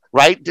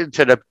 right? To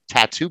the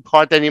tattoo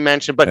part that you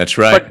mentioned. But that's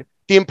right. But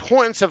the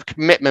importance of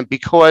commitment,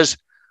 because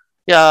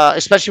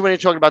especially when you're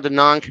talking about the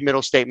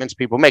non-committal statements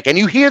people make. And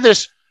you hear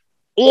this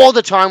all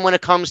the time when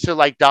it comes to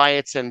like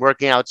diets and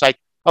working out. It's like,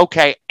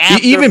 okay,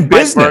 after even my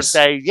business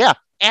birthday,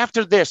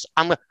 after this,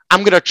 I'm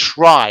going to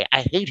try.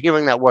 I hate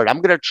hearing that word. I'm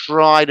going to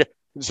try to,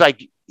 it's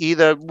like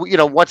either,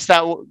 what's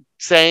that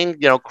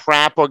saying,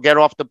 crap or get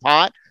off the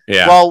pot.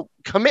 Yeah. Well,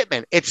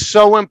 commitment, it's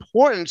so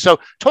important. So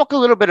talk a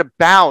little bit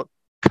about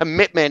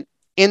commitment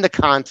in the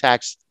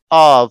context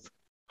of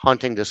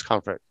hunting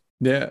discomfort.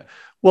 Yeah.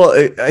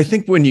 Well, I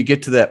think when you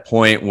get to that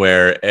point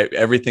where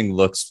everything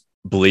looks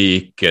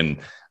bleak and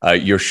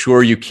you're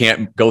sure you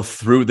can't go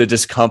through the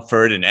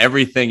discomfort and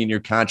everything in your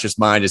conscious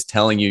mind is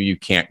telling you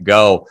can't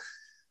go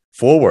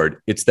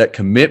forward, it's that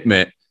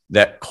commitment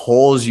that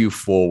calls you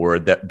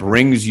forward, that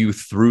brings you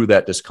through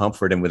that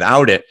discomfort. And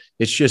without it,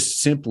 it's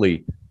just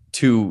simply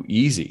too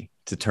easy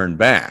to turn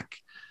back.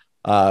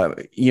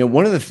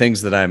 One of the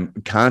things that I'm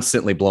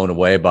constantly blown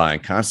away by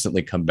and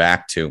constantly come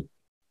back to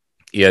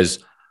is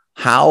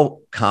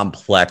how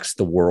complex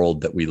the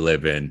world that we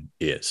live in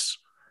is.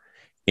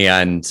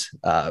 And,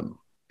 I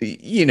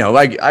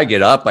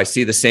get up, I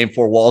see the same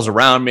four walls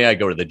around me. I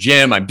go to the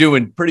gym. I'm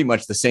doing pretty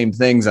much the same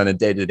things on a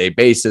day-to-day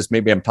basis.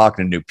 Maybe I'm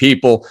talking to new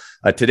people.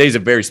 Today's a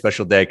very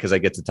special day because I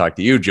get to talk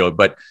to you, Joe.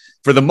 But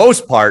for the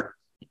most part,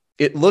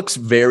 it looks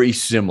very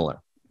similar.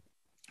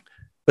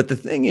 But the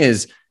thing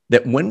is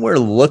that when we're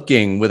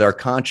looking with our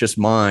conscious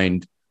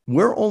mind,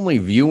 we're only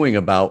viewing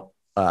about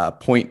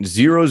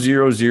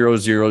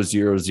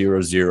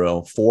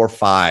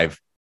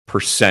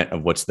 0.00000045%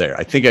 of what's there.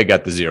 I think I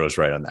got the zeros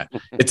right on that.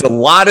 It's a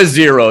lot of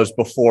zeros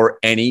before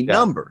any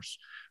numbers,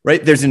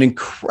 right? There's an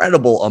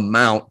incredible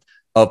amount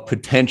of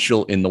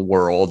potential in the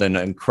world and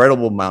an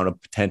incredible amount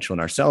of potential in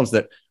ourselves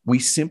that we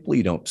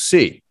simply don't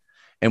see.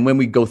 And when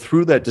we go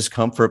through that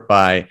discomfort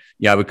by,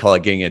 I would call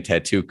it getting a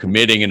tattoo,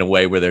 committing in a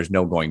way where there's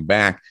no going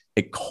back,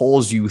 it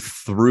calls you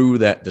through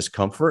that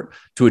discomfort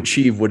to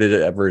achieve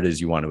whatever it is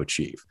you want to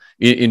achieve.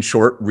 In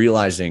short,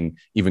 realizing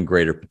even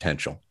greater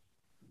potential.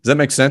 Does that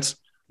make sense?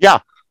 Yeah.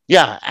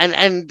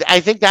 And I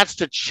think that's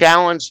the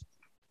challenge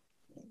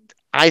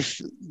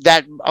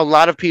that a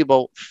lot of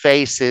people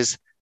face is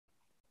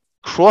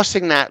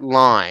crossing that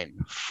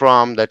line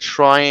from the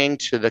trying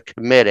to the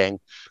committing.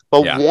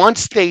 But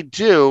once they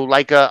do,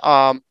 like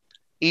a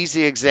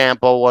easy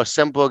example or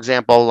simple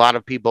example, a lot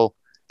of people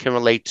can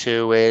relate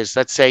to is,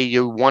 let's say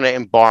you want to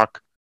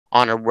embark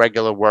on a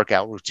regular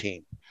workout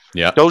routine.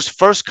 Yeah. Those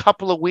first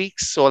couple of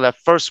weeks or that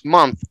first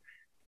month,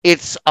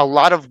 it's a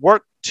lot of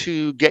work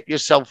to get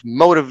yourself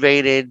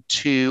motivated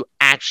to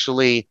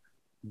actually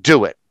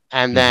do it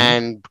and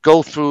then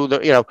go through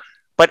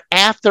but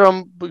after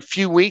a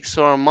few weeks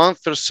or a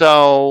month or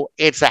so,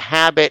 it's a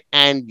habit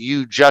and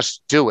you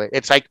just do it.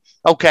 It's like,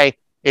 okay,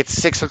 it's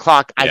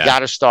 6:00. I got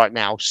to start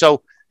now.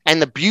 So,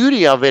 and the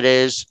beauty of it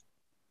is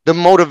the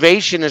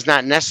motivation is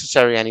not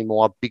necessary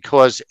anymore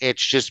because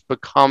it's just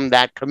become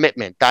that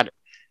commitment, that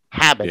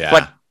habit. Yeah.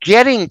 But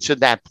getting to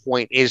that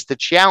point is the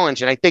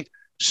challenge. And I think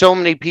so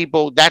many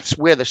people, that's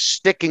where the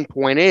sticking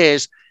point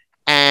is,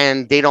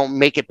 and they don't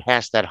make it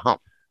past that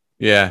hump.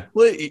 Yeah.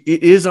 Well,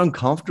 it is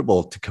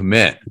uncomfortable to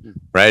commit,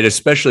 right?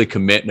 Especially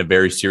commit in a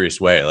very serious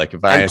way. Like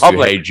if I asked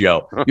you, hey,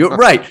 Joe, you're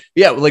right.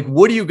 Yeah. Like,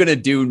 what are you going to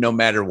do no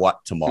matter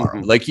what tomorrow?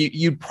 Like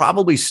you'd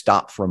probably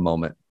stop for a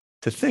moment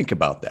to think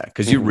about that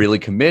because you're really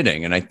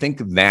committing. And I think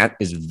that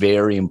is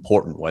very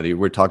important, whether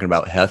we're talking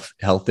about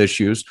health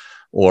issues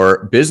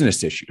or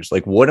business issues.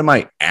 Like, what am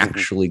I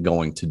actually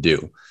going to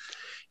do?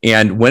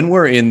 And when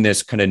we're in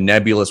this kind of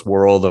nebulous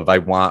world of I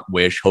want,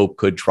 wish, hope,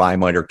 could, try,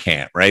 might, or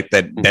can't, right?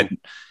 That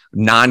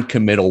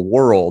non-committal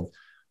world,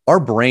 our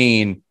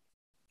brain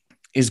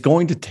is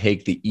going to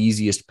take the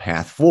easiest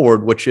path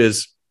forward, which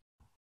is,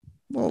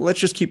 well, let's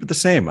just keep it the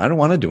same. I don't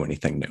want to do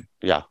anything new.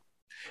 Yeah.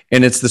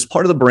 And it's this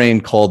part of the brain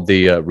called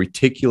the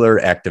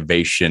reticular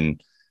activation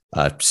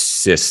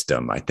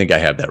system. I think I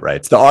have that right.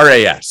 It's the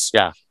RAS.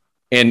 Yeah.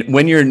 And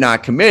when you're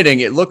not committing,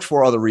 it looks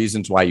for other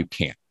reasons why you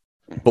can't.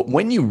 But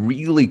when you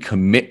really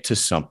commit to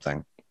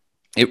something,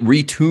 it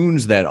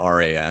retunes that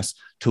RAS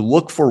to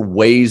look for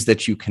ways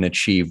that you can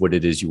achieve what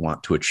it is you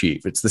want to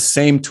achieve. It's the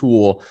same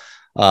tool.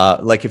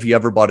 Like if you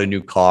ever bought a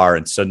new car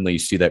and suddenly you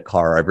see that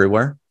car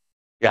everywhere.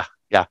 Yeah.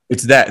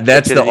 It's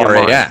that's the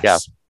RAS. Yeah.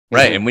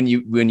 Right. And when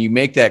you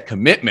make that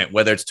commitment,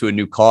 whether it's to a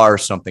new car or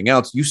something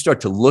else, you start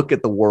to look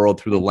at the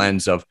world through the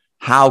lens of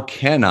how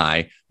can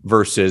I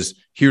versus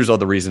here's all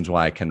the reasons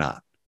why I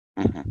cannot.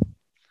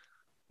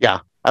 Yeah.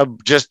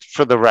 Just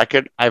for the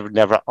record, I've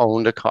never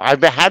owned a car.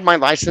 I've had my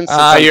license.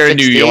 You're a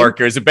New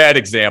Yorker. It's a bad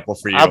example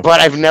for you.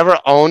 But I've never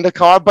owned a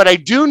car. But I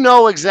do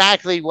know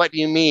exactly what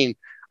you mean.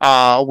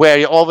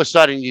 where all of a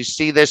sudden you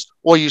see this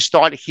or you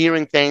start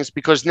hearing things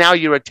because now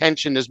your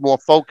attention is more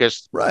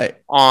focused Right.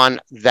 on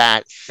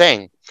that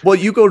thing. Well,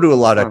 you go to a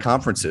lot of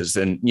conferences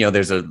and,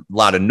 there's a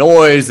lot of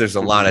noise, there's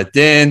a lot of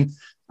din.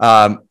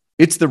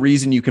 It's the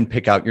reason you can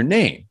pick out your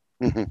name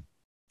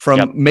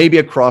from maybe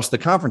across the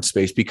conference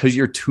space because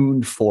you're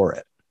tuned for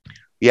it.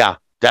 Yeah,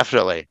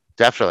 definitely.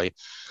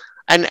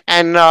 And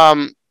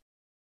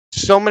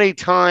so many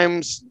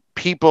times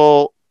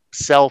people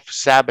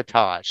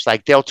self-sabotage,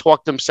 like they'll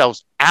talk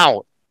themselves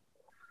out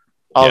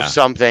of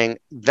something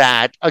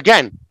that,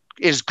 again,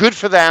 is good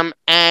for them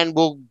and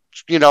will,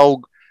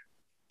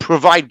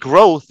 provide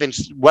growth in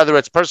whether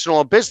it's personal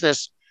or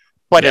business,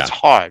 but it's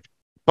hard.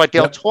 But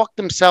they'll talk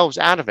themselves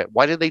out of it.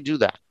 Why do they do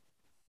that?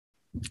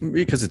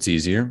 Because it's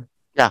easier.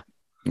 Yeah.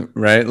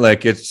 Right.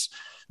 Like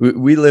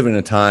we live in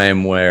a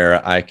time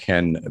where I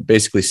can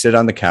basically sit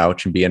on the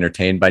couch and be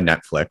entertained by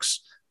Netflix.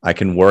 I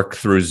can work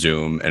through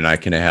Zoom and I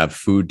can have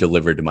food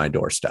delivered to my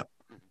doorstep.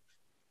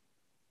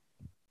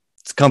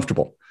 It's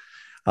comfortable.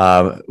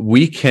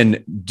 We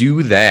can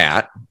do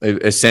that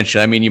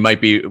essentially. I mean, you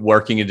might be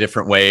working in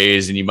different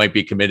ways and you might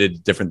be committed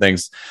to different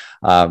things.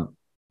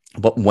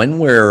 But when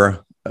we're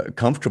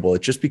comfortable,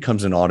 it just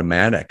becomes an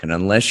automatic. And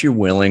unless you're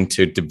willing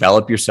to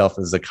develop yourself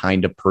as the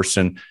kind of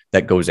person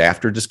that goes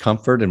after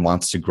discomfort and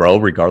wants to grow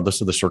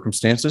regardless of the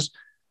circumstances,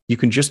 you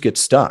can just get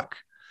stuck.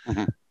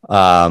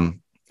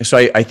 So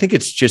I think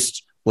it's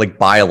just like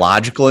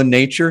biological in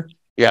nature.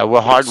 Yeah,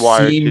 we're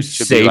hardwired. It seems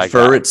to safer. Be like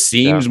that. It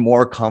seems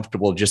more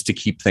comfortable just to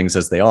keep things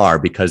as they are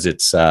because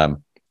it's,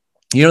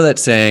 that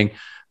saying,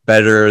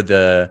 better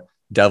the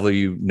devil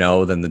you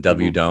know than the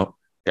devil you don't.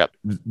 Yep.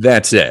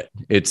 That's it.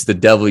 It's the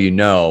devil you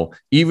know,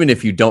 even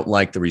if you don't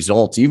like the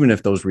results, even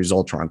if those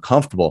results are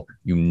uncomfortable,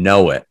 you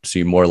know it. So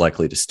you're more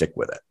likely to stick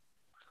with it.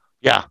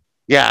 Yeah.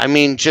 Yeah. I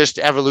mean, just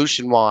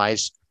evolution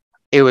wise,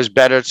 it was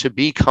better to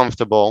be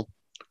comfortable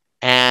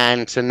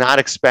and to not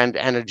expend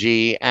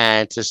energy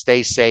and to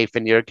stay safe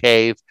in your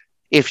cave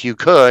if you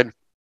could,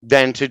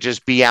 than to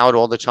just be out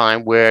all the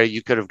time where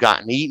you could have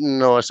gotten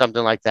eaten or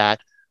something like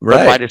that. Right.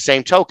 But by the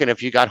same token,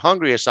 if you got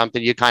hungry or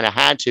something, you kind of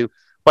had to.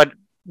 But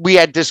we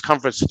had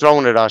discomforts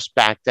thrown at us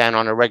back then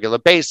on a regular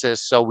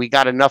basis. So we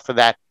got enough of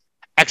that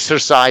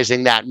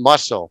exercising that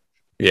muscle.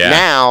 Yeah.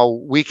 Now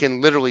we can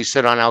literally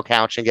sit on our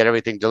couch and get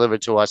everything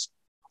delivered to us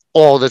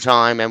all the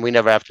time and we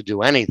never have to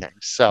do anything.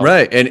 So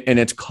right. And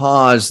it's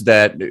caused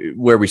that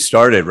where we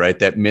started, right?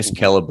 That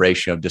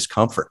miscalibration of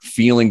discomfort,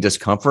 feeling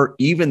discomfort,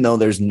 even though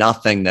there's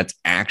nothing that's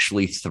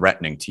actually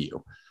threatening to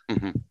you.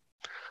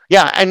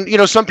 Yeah.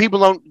 And some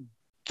people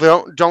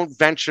don't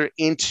venture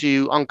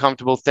into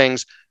uncomfortable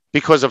things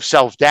because of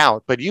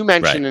self-doubt. But you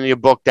mentioned in your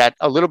book that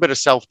a little bit of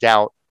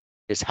self-doubt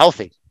is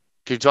healthy.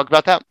 Can you talk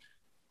about that?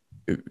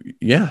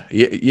 Yeah.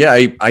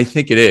 I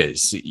think it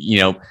is,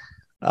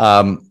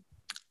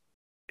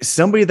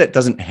 somebody that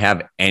doesn't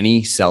have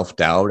any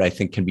self-doubt, I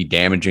think can be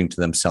damaging to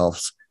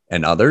themselves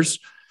and others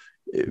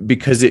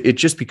because it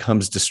just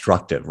becomes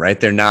destructive, right?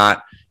 They're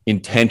not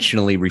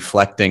intentionally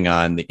reflecting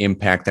on the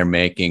impact they're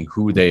making,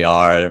 who they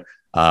are,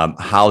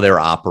 how they're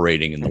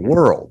operating in the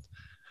world.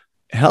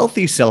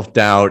 Healthy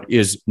self-doubt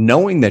is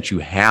knowing that you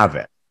have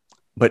it,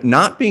 but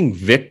not being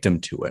victim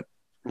to it,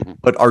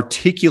 but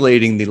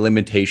articulating the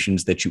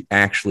limitations that you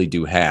actually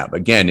do have.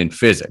 Again, in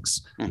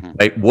physics,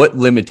 right? What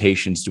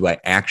limitations do I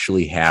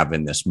actually have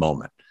in this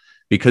moment?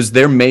 Because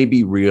there may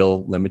be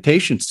real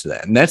limitations to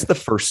that. And that's the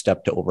first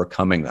step to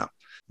overcoming them.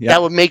 Yeah.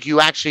 That would make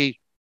you actually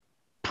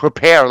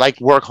prepare,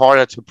 like work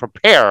harder to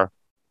prepare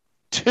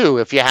too.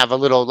 If you have a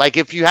little, like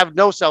if you have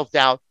no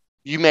self-doubt,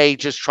 you may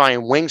just try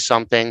and wing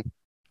something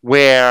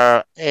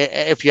where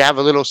if you have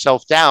a little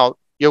self-doubt,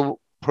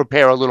 you'll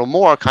prepare a little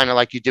more, kind of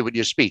like you did with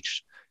your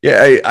speech.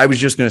 Yeah, I was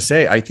just going to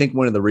say, I think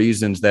one of the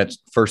reasons that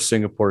first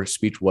Singapore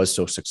speech was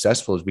so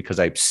successful is because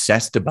I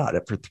obsessed about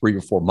it for 3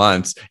 or 4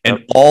 months.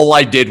 And all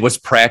I did was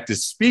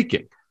practice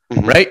speaking,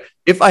 right?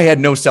 If I had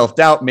no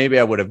self-doubt, maybe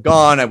I would have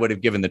gone, I would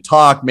have given the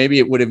talk, maybe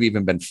it would have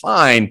even been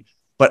fine.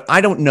 But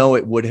I don't know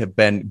it would have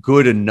been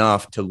good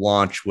enough to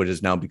launch what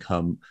has now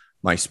become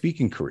my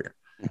speaking career.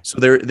 So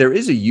there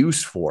is a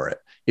use for it.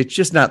 It's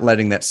just not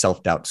letting that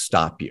self-doubt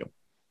stop you.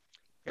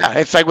 Yeah,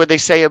 it's like what they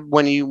say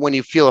when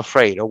you feel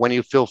afraid or when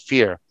you feel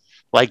fear.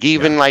 Like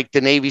even like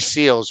the Navy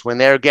SEALs, when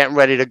they're getting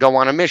ready to go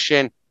on a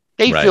mission,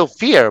 they feel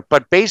fear.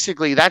 But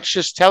basically, that's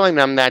just telling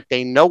them that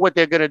they know what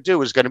they're going to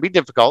do is going to be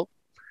difficult,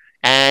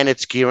 and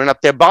it's gearing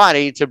up their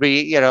body to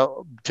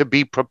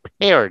be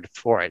prepared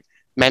for it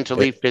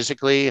mentally,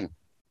 physically, and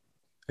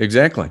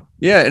exactly.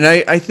 Yeah, and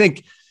I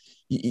think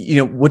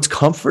what's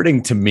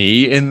comforting to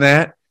me in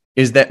that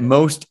is that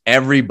most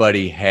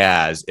everybody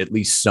has at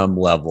least some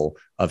level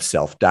of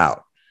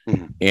self-doubt.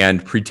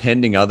 And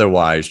pretending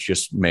otherwise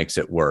just makes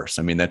it worse.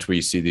 I mean, that's where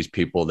you see these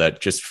people that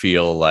just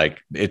feel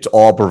like it's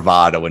all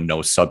bravado and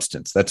no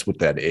substance. That's what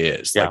that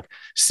is. Like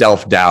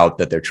self-doubt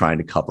that they're trying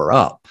to cover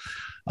up.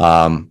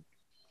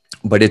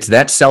 But it's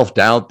that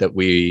self-doubt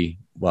that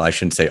I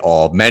shouldn't say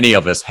all, many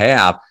of us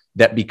have,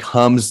 that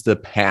becomes the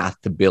path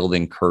to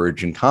building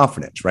courage and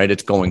confidence, right?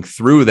 It's going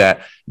through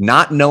that,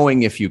 not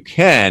knowing if you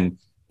can,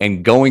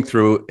 and going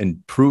through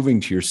and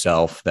proving to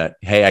yourself that,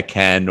 hey, I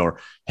can, or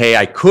hey,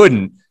 I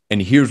couldn't.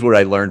 And here's what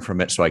I learned from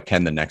it so I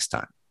can the next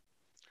time.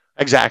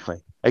 Exactly.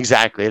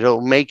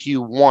 It'll make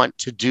you want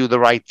to do the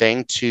right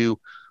thing. To,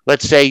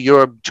 let's say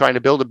you're trying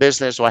to build a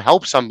business or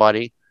help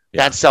somebody.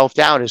 Yeah. That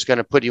self-doubt is going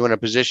to put you in a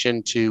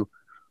position to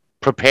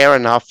prepare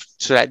enough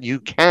so that you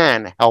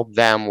can help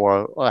them,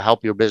 or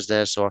help your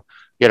business, or,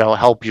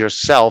 help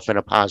yourself in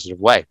a positive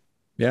way.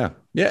 Yeah.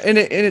 Yeah. And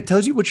it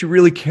tells you what you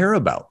really care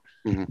about,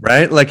 Mm-hmm.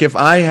 right? Like if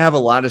I have a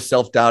lot of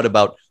self-doubt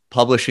about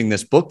publishing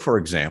this book, for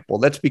example,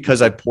 that's because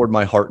I poured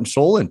my heart and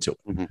soul into it,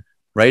 Mm-hmm.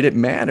 right? It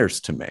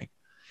matters to me.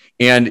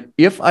 And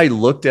if I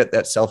looked at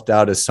that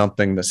self-doubt as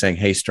something that's saying,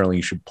 hey, Sterling,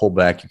 you should pull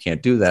back, you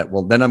can't do that.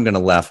 Well, then I'm going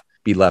to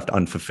be left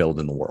unfulfilled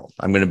in the world.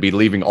 I'm going to be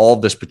leaving all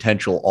of this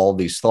potential, all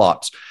these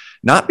thoughts,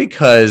 not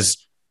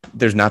because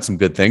there's not some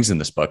good things in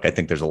this book. I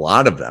think there's a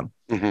lot of them,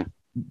 Mm-hmm.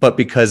 but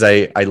because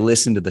I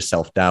listened to the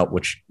self-doubt,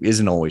 which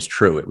isn't always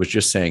true. It was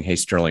just saying, hey,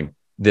 Sterling,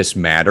 this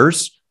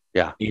matters.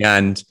 Yeah.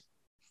 And,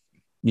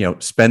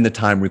 spend the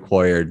time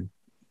required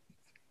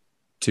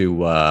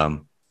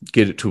to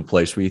get it to a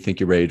place where you think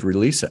you're ready to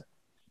release it.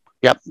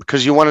 Yep.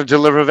 Because you want to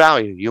deliver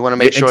value. You want to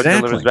make sure Exactly.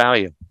 it delivers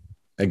value.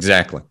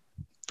 Exactly.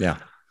 Yeah.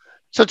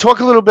 So talk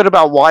a little bit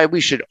about why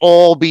we should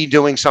all be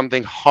doing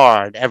something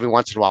hard every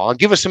once in a while. I'll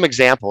give us some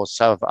examples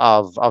of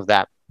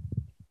that.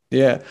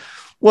 Yeah.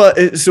 Well,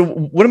 so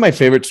one of my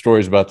favorite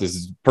stories about this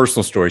is a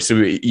personal story. So,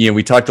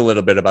 we talked a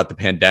little bit about the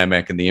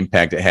pandemic and the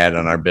impact it had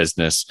on our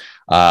business.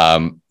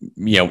 All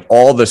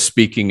the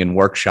speaking and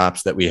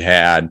workshops that we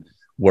had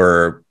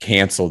were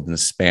canceled in the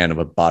span of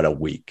about a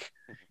week.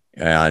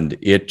 And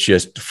it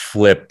just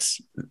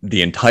flipped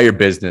the entire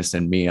business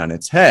and me on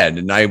its head.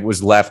 And I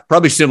was left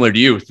probably similar to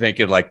you,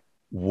 thinking like,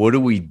 what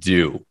do we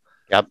do?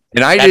 Yep.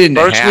 And I that didn't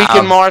first week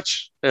in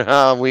March,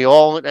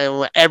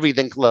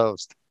 everything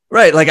closed.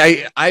 Right. Like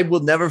I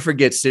will never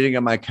forget sitting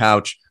on my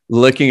couch,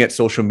 looking at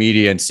social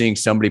media and seeing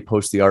somebody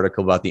post the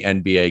article about the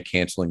NBA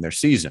canceling their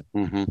season.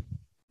 Mm-hmm.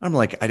 I'm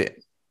like,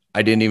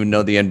 I didn't even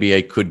know the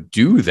NBA could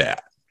do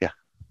that. Yeah.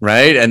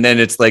 Right. And then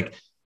it's like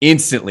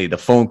instantly the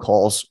phone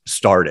calls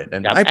started.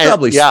 And I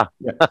probably, well,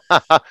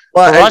 for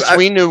us,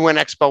 we knew when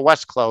Expo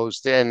West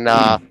closed in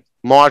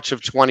March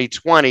of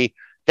 2020,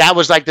 that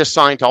was like the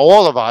sign to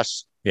all of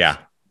us. Yeah.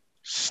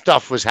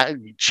 Stuff was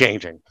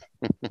changing.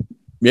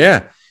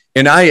 Yeah.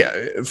 And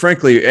I,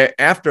 frankly,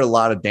 after a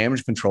lot of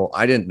damage control,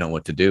 I didn't know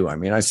what to do. I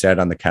mean, I sat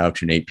on the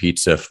couch and ate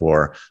pizza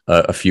for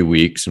a few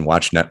weeks and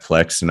watched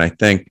Netflix. And I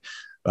think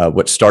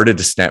what started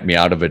to snap me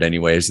out of it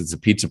anyways is a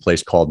pizza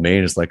place called me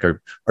and is like,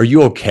 are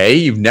you okay?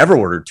 You've never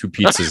ordered 2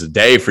 pizzas a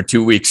day for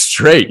 2 weeks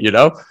straight,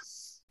 But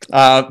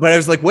I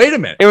was like, wait a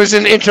minute. It was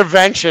an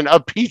intervention, a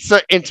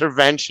pizza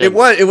intervention. It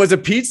was a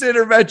pizza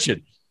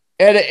intervention.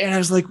 And I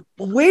was like,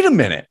 well, wait a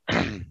minute.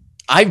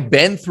 I've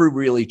been through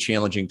really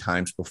challenging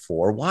times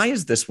before. Why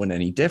is this one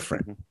any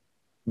different?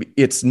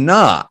 It's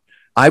not.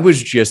 I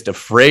was just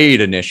afraid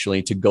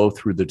initially to go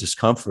through the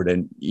discomfort.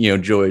 And,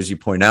 Joy, as you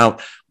point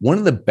out, one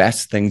of the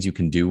best things you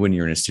can do when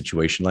you're in a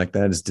situation like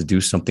that is to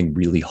do something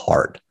really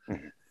hard,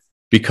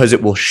 because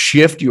it will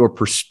shift your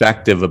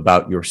perspective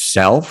about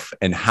yourself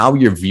and how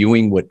you're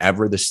viewing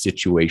whatever the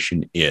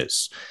situation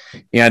is.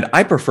 And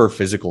I prefer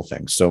physical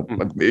things. So,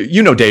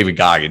 David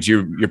Goggins,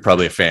 you're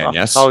probably a fan.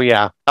 Yes. Oh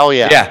yeah.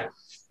 Yeah.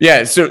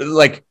 Yeah. So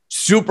like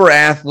super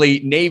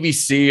athlete, Navy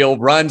SEAL,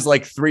 runs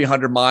like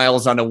 300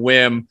 miles on a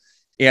whim.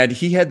 And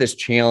he had this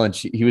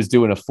challenge. He was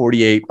doing a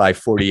 48 by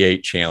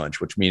 48 challenge,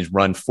 which means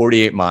run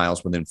 48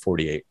 miles within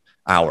 48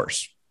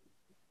 hours.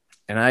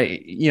 And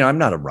I'm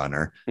not a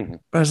runner, but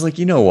I was like,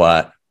 you know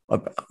what?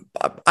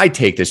 I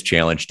take this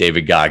challenge,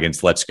 David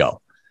Goggins, let's go.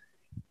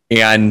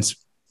 And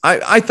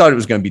I thought it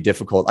was going to be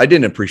difficult. I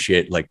didn't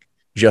appreciate like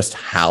just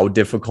how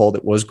difficult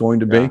it was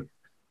going to be.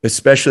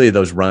 Especially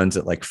those runs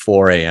at like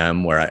 4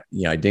 a.m. where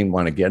I didn't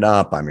want to get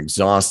up. I'm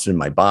exhausted.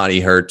 My body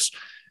hurts.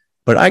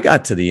 But I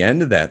got to the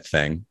end of that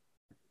thing,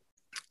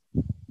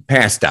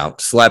 passed out,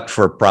 slept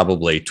for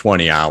probably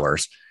 20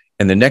 hours.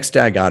 And the next day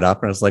I got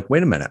up and I was like,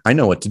 wait a minute, I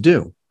know what to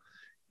do.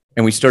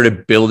 And we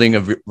started building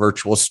a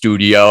virtual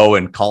studio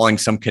and calling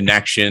some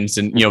connections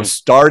and,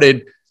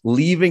 started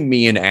leaving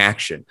me in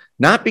action.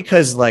 Not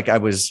because like I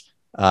was,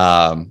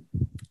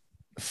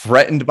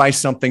 threatened by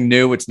something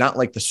new. It's not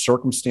like the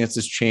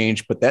circumstances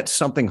changed, but that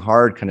something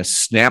hard kind of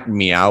snapped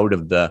me out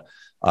of the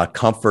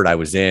comfort I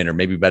was in, or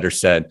maybe better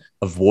said,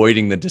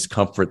 avoiding the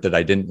discomfort that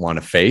I didn't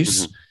want to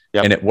face. Mm-hmm.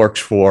 Yep. And it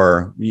works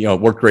it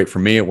worked great for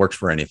me. It works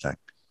for anything.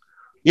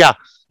 Yeah.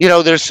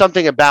 There's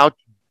something about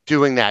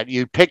doing that.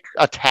 You pick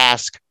a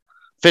task,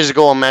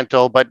 physical and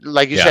mental, but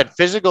like you said,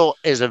 physical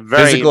is a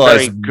very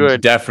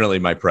good. Definitely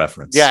my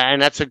preference. Yeah.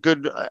 And that's a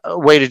good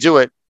way to do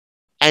it.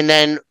 And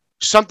then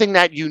something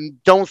that you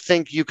don't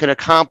think you can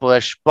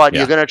accomplish, but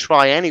you're going to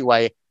try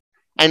anyway.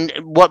 And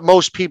what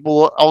most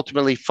people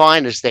ultimately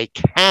find is they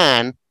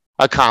can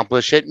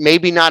accomplish it.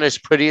 Maybe not as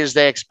pretty as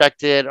they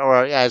expected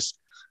or as,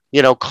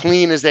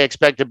 clean as they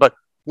expected. But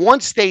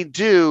once they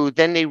do,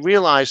 then they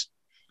realize,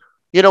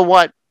 you know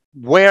what,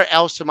 where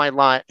else in my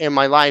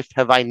life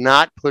have I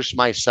not pushed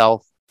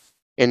myself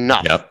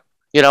enough.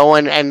 Yep.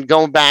 And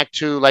going back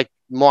to like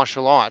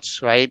martial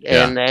arts, right?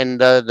 Yeah. And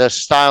the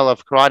style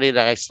of karate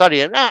that I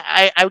study, and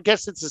I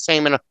guess it's the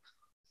same in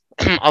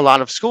a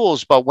lot of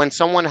schools. But when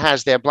someone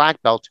has their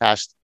black belt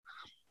test,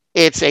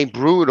 it's a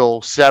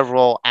brutal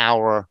several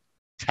hour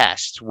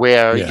test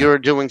where Yeah. you're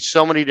doing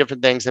so many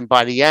different things, and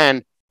by the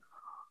end,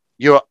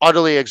 you're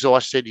utterly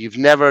exhausted. You've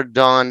never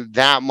done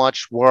that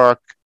much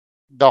work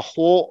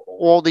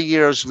all the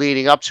years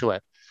leading up to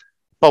it.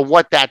 But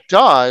what that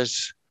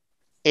does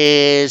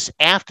is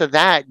after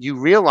that, you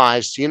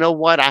realize, you know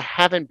what? I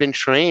haven't been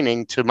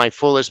training to my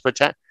fullest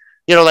potential.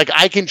 Like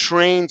I can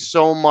train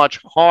so much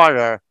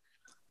harder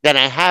than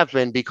I have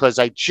been because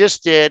I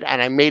just did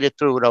and I made it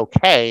through it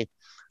okay.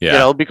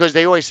 Yeah. Because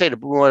they always say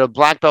the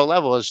black belt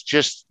level is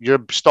just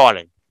you're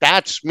starting.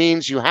 That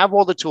means you have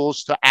all the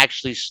tools to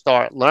actually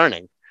start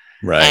learning.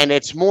 Right. And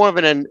it's more of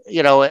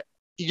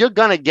you're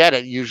going to get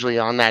it usually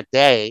on that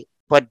day,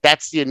 but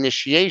that's the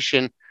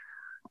initiation.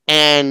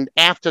 And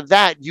after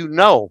that,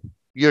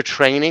 your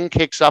training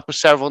kicks up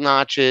several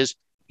notches.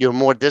 You're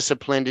more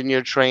disciplined in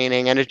your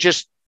training. And it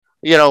just,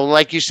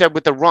 like you said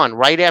with the run,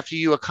 right after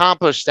you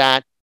accomplish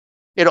that,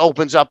 it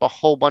opens up a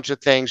whole bunch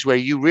of things where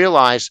you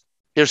realize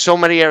there's so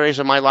many areas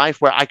of my life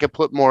where I could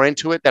put more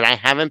into it that I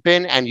haven't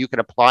been. And you can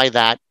apply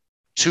that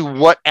to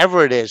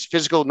whatever it is,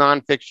 physical,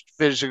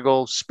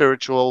 non-physical,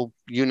 spiritual,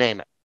 you name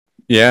it.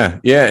 Yeah.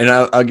 Yeah. And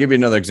I'll give you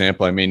another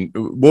example. I mean,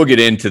 we'll get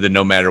into the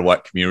no matter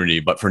what community,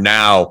 but for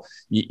now,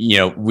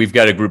 we've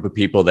got a group of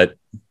people that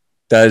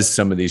does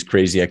some of these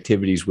crazy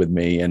activities with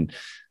me. And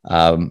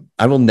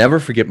I will never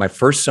forget my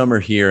first summer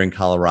here in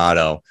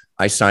Colorado.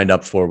 I signed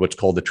up for what's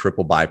called the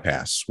triple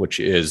bypass, which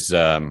is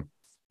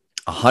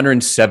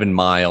 107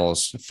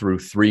 miles through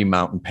 3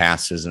 mountain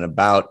passes and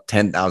about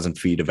 10,000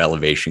 feet of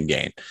elevation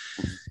gain.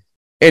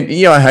 And,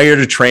 I hired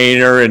a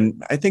trainer,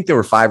 and I think there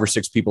were 5 or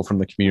 6 people from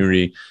the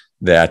community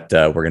that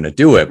were going to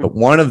do it. But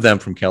one of them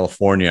from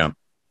California,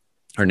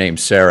 her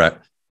name's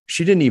Sarah,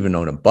 she didn't even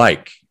own a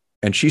bike.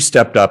 And she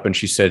stepped up and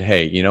she said,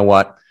 hey, you know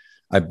what?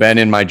 I've been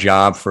in my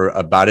job for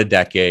about a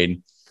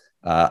decade.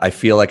 I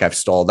feel like I've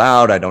stalled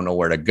out. I don't know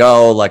where to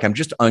go. Like, I'm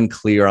just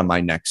unclear on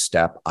my next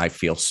step. I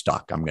feel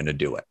stuck. I'm going to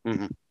do it.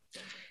 Mm-hmm.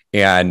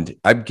 And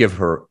I give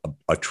her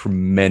a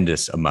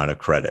tremendous amount of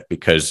credit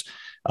because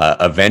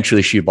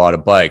eventually she bought a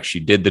bike.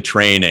 She did the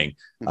training.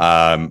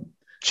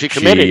 She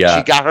committed.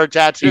 She got her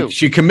tattoo.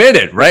 She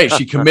committed, right?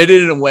 She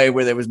committed in a way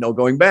where there was no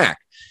going back.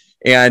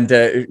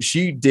 And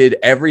she did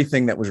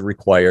everything that was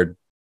required.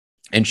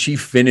 And she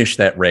finished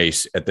that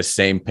race at the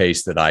same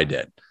pace that I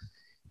did.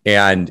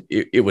 And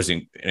it was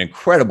an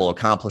incredible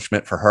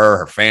accomplishment for her.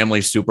 Her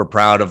family's super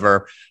proud of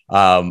her.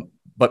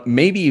 But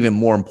maybe even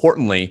more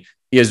importantly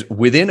is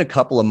within a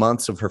couple of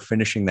months of her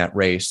finishing that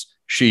race,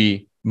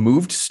 she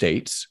moved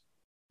states.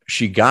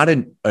 She got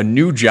a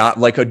new job,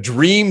 like a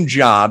dream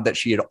job that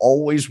she had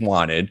always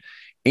wanted.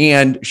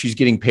 And she's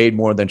getting paid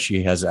more than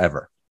she has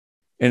ever.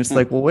 And it's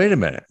like, well, wait a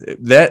minute.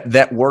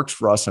 That works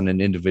for us on an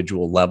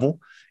individual level.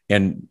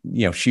 And,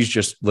 she's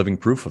just living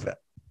proof of it.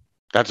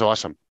 That's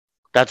awesome.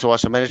 That's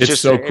awesome. And it's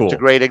just so cool. It's a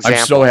great example.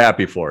 I'm so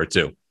happy for her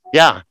too.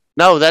 Yeah,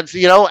 no, that's,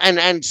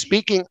 and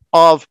speaking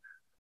of,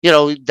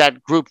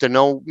 that group, the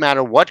no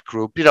matter what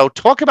group,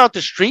 talk about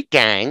the street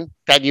gang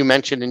that you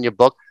mentioned in your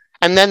book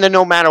and then the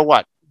no matter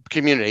what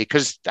community.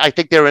 Cause I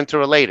think they're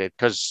interrelated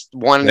because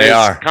one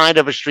is kind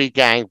of a street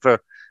gang for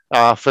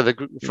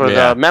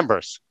the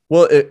members.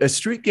 Well, a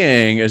street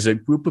gang is a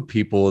group of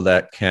people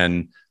that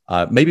can,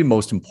 maybe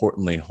most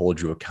importantly,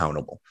 hold you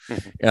accountable.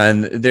 Mm-hmm.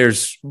 And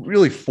there's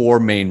really 4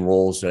 main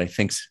roles that I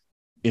think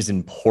is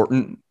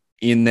important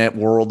in that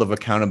world of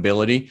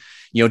accountability.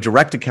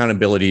 Direct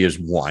accountability is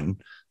one,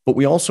 but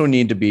we also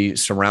need to be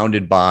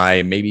surrounded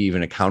by, maybe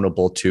even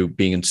accountable to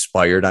being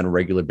inspired on a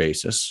regular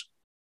basis.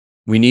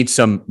 We need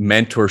some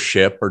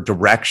mentorship or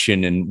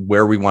direction in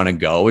where we want to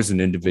go as an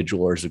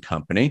individual or as a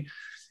company.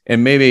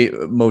 And maybe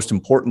most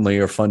importantly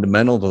or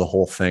fundamental to the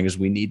whole thing is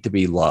we need to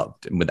be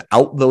loved. And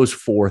without those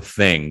 4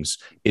 things,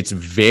 it's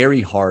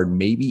very hard,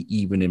 maybe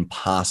even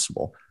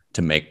impossible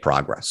to make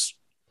progress.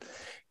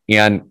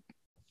 And,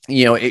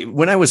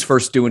 when I was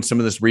first doing some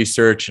of this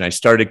research and I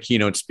started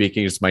keynote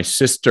speaking, it's my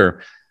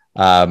sister.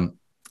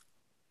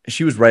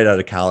 She was right out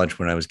of college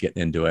when I was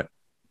getting into it.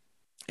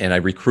 And I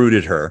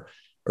recruited her,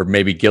 or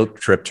maybe guilt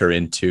tripped her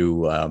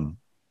into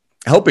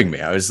helping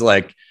me. I was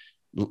like,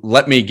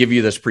 let me give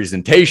you this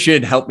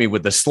presentation, help me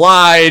with the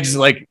slides.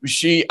 Like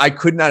I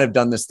could not have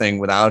done this thing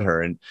without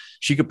her. And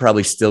she could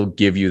probably still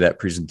give you that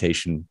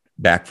presentation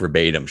back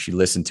verbatim. She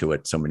listened to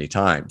it so many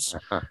times.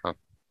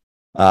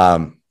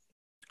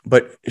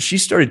 But she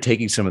started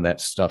taking some of that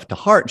stuff to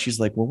heart.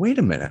 She's like, well, wait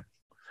a minute.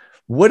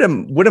 What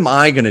am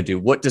I going to do?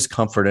 What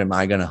discomfort am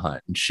I going to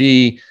hunt? And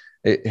she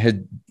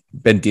had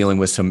been dealing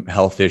with some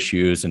health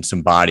issues and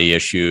some body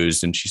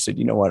issues. And she said,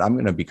 you know what? I'm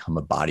going to become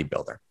a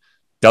bodybuilder.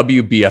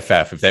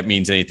 WBFF, if that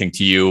means anything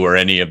to you or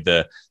any of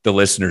the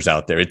listeners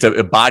out there. It's a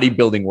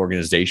bodybuilding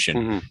organization.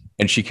 Mm-hmm.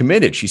 And she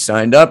committed. She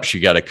signed up.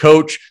 She got a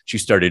coach. She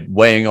started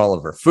weighing all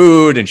of her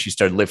food and she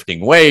started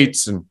lifting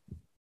weights. And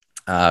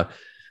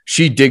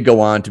she did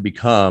go on to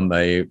become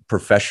a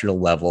professional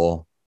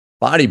level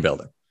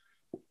bodybuilder,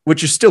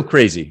 which is still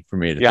crazy for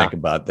me to think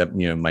about. That,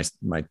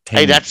 my 10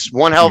 hey, that's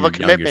one hell of a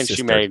commitment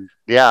she made.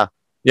 Yeah.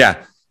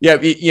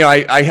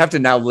 I have to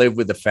now live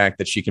with the fact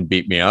that she can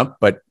beat me up,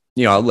 but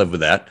I'll live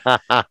with that.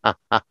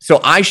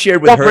 So I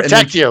shared with her.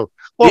 Protect you.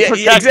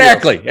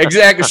 Exactly.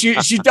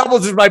 She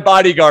doubles as my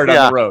bodyguard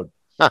on the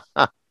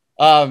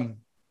road.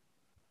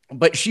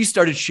 But she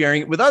started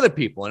sharing it with other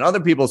people, and other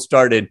people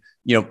started,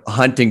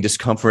 hunting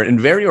Discomfort, and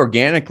very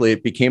organically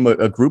it became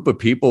a group of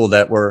people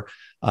that were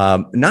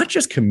not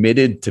just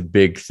committed to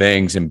big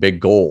things and big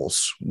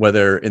goals,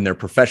 whether in their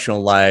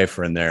professional life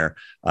or in their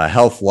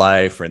health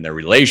life or in their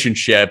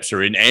relationships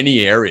or in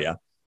any area,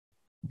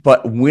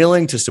 but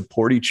willing to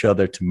support each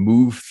other to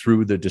move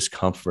through the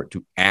discomfort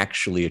to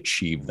actually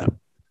achieve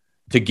them,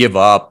 to give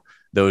up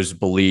those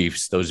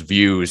beliefs, those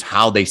views,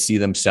 how they see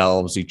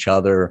themselves, each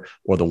other,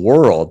 or the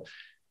world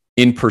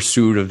in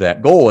pursuit of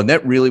that goal. And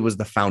that really was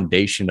the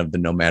foundation of the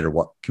No Matter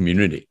What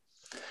community.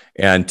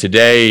 And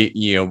today,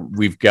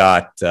 we've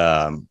got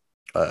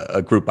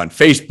a group on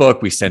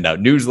Facebook. We send out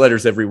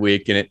newsletters every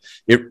week. And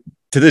it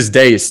to this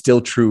day is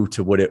still true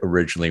to what it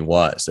originally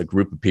was, a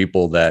group of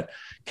people that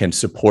can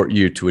support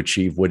you to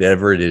achieve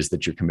whatever it is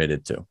that you're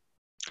committed to.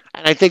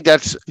 And I think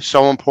that's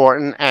so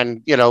important.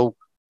 And,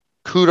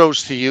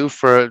 kudos to you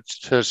for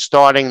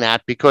starting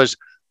that, because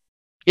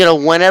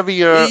whenever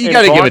you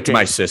got to give it to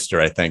my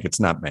sister. I think it's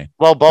not me.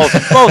 Well, both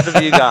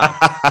of you guys.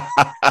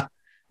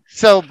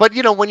 So, but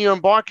when you're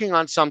embarking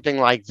on something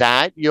like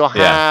that, you'll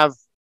have,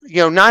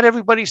 not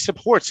everybody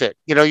supports it.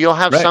 You'll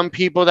have some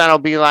people that'll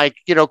be like,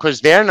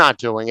 because they're not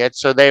doing it,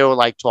 so they will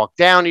like talk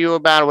down to you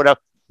about it, whatever.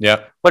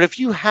 Yeah. But if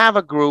you have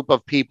a group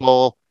of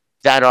people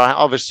that are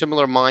of a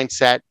similar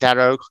mindset that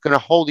are going to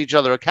hold each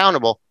other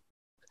accountable,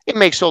 it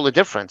makes all the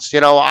difference.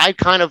 I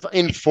kind of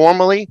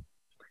informally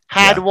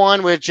had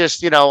one with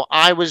just,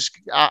 I was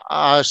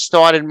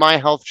started my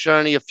health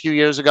journey a few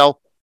years ago.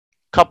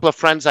 A couple of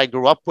friends I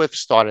grew up with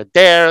started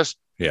theirs.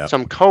 Yeah.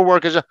 Some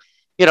coworkers,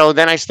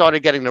 then I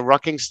started getting the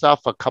rucking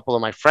stuff. A couple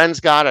of my friends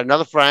got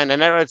another friend,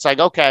 and it's like,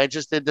 okay, I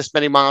just did this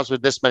many miles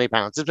with this many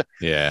pounds.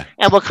 Yeah.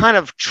 And we're kind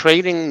of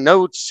trading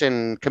notes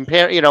and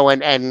compare,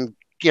 and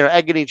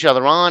egging each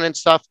other on and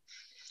stuff.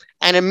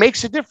 And it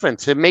makes a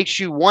difference. It makes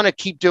you want to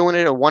keep doing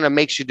it, or want to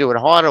makes you do it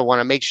harder,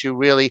 want to makes you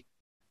really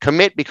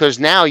commit, because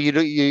now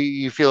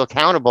you feel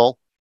accountable,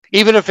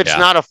 even if it's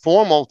not a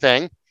formal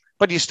thing,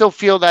 but you still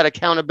feel that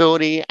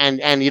accountability,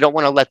 and you don't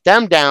want to let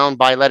them down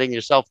by letting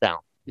yourself down.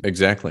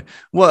 Exactly.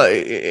 Well,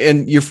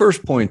 and your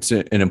first point's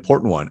an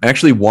important one.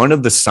 Actually, one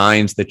of the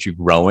signs that you're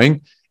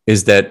growing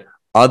is that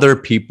other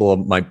people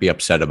might be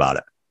upset about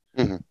it.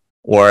 Mm-hmm.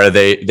 Or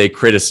they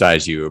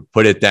criticize you, or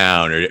put it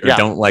down, or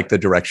don't like the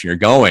direction you're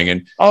going.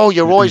 And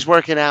you're always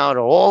working out,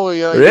 or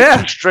you're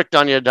too strict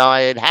on your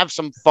diet, have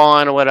some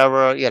fun or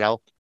whatever,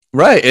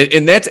 Right.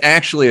 And that's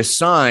actually a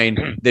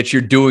sign that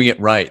you're doing it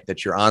right,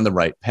 that you're on the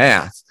right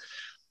path.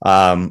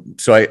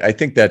 So I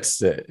think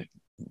that's,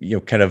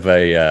 kind of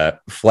a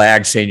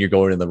flag saying you're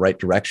going in the right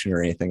direction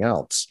or anything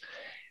else.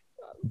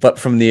 But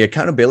from the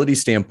accountability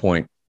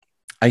standpoint,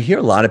 I hear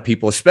a lot of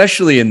people,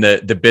 especially in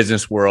the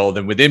business world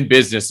and within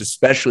business,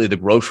 especially the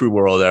grocery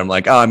world, that I'm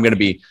like, I'm going to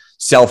be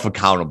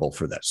self-accountable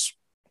for this.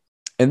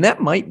 And that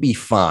might be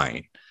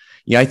fine.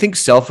 I think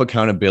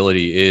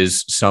self-accountability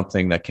is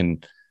something that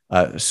can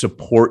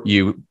support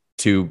you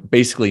to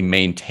basically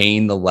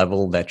maintain the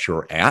level that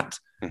you're at,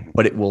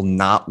 but it will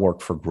not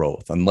work for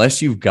growth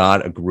unless you've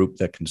got a group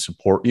that can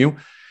support you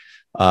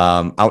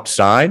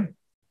outside.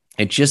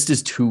 It just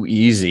is too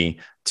easy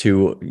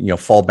to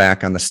fall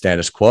back on the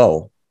status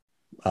quo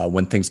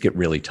when things get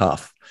really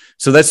tough.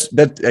 So that's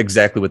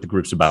exactly what the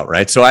group's about,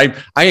 right? So I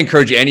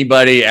encourage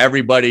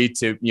everybody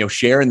to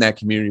share in that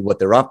community what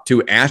they're up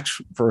to,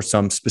 ask for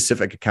some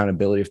specific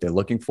accountability if they're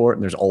looking for it,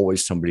 and there's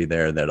always somebody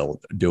there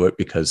that'll do it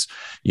because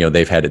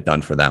they've had it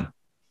done for them.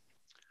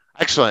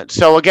 Excellent.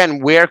 So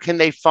again, where can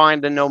they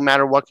find the No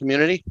Matter What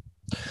community?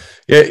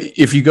 Yeah,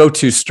 if you go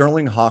to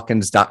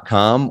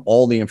sterlinghawkins.com,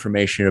 all the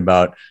information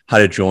about how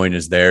to join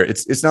is there.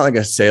 It's not like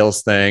a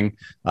sales thing.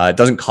 It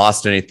doesn't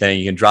cost anything.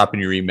 You can drop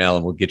in your email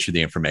and we'll get you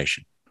the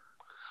information.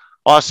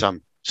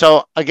 Awesome.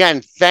 So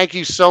again, thank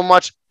you so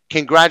much.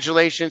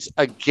 Congratulations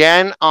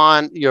again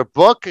on your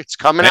book. It's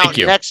coming out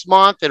next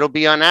month. It'll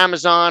be on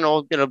Amazon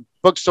or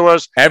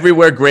bookstores.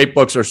 Everywhere great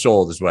books are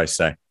sold is what I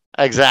say.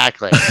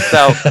 Exactly.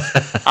 So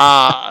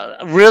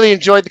really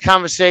enjoyed the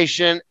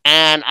conversation,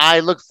 and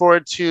I look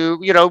forward to,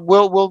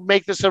 we'll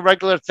make this a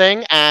regular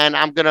thing, and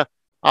I'm going to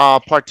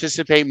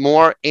participate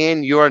more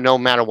in your No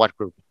Matter What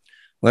group.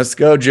 Let's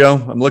go, Joe.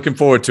 I'm looking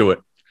forward to it.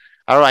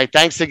 All right.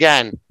 Thanks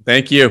again.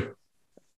 Thank you.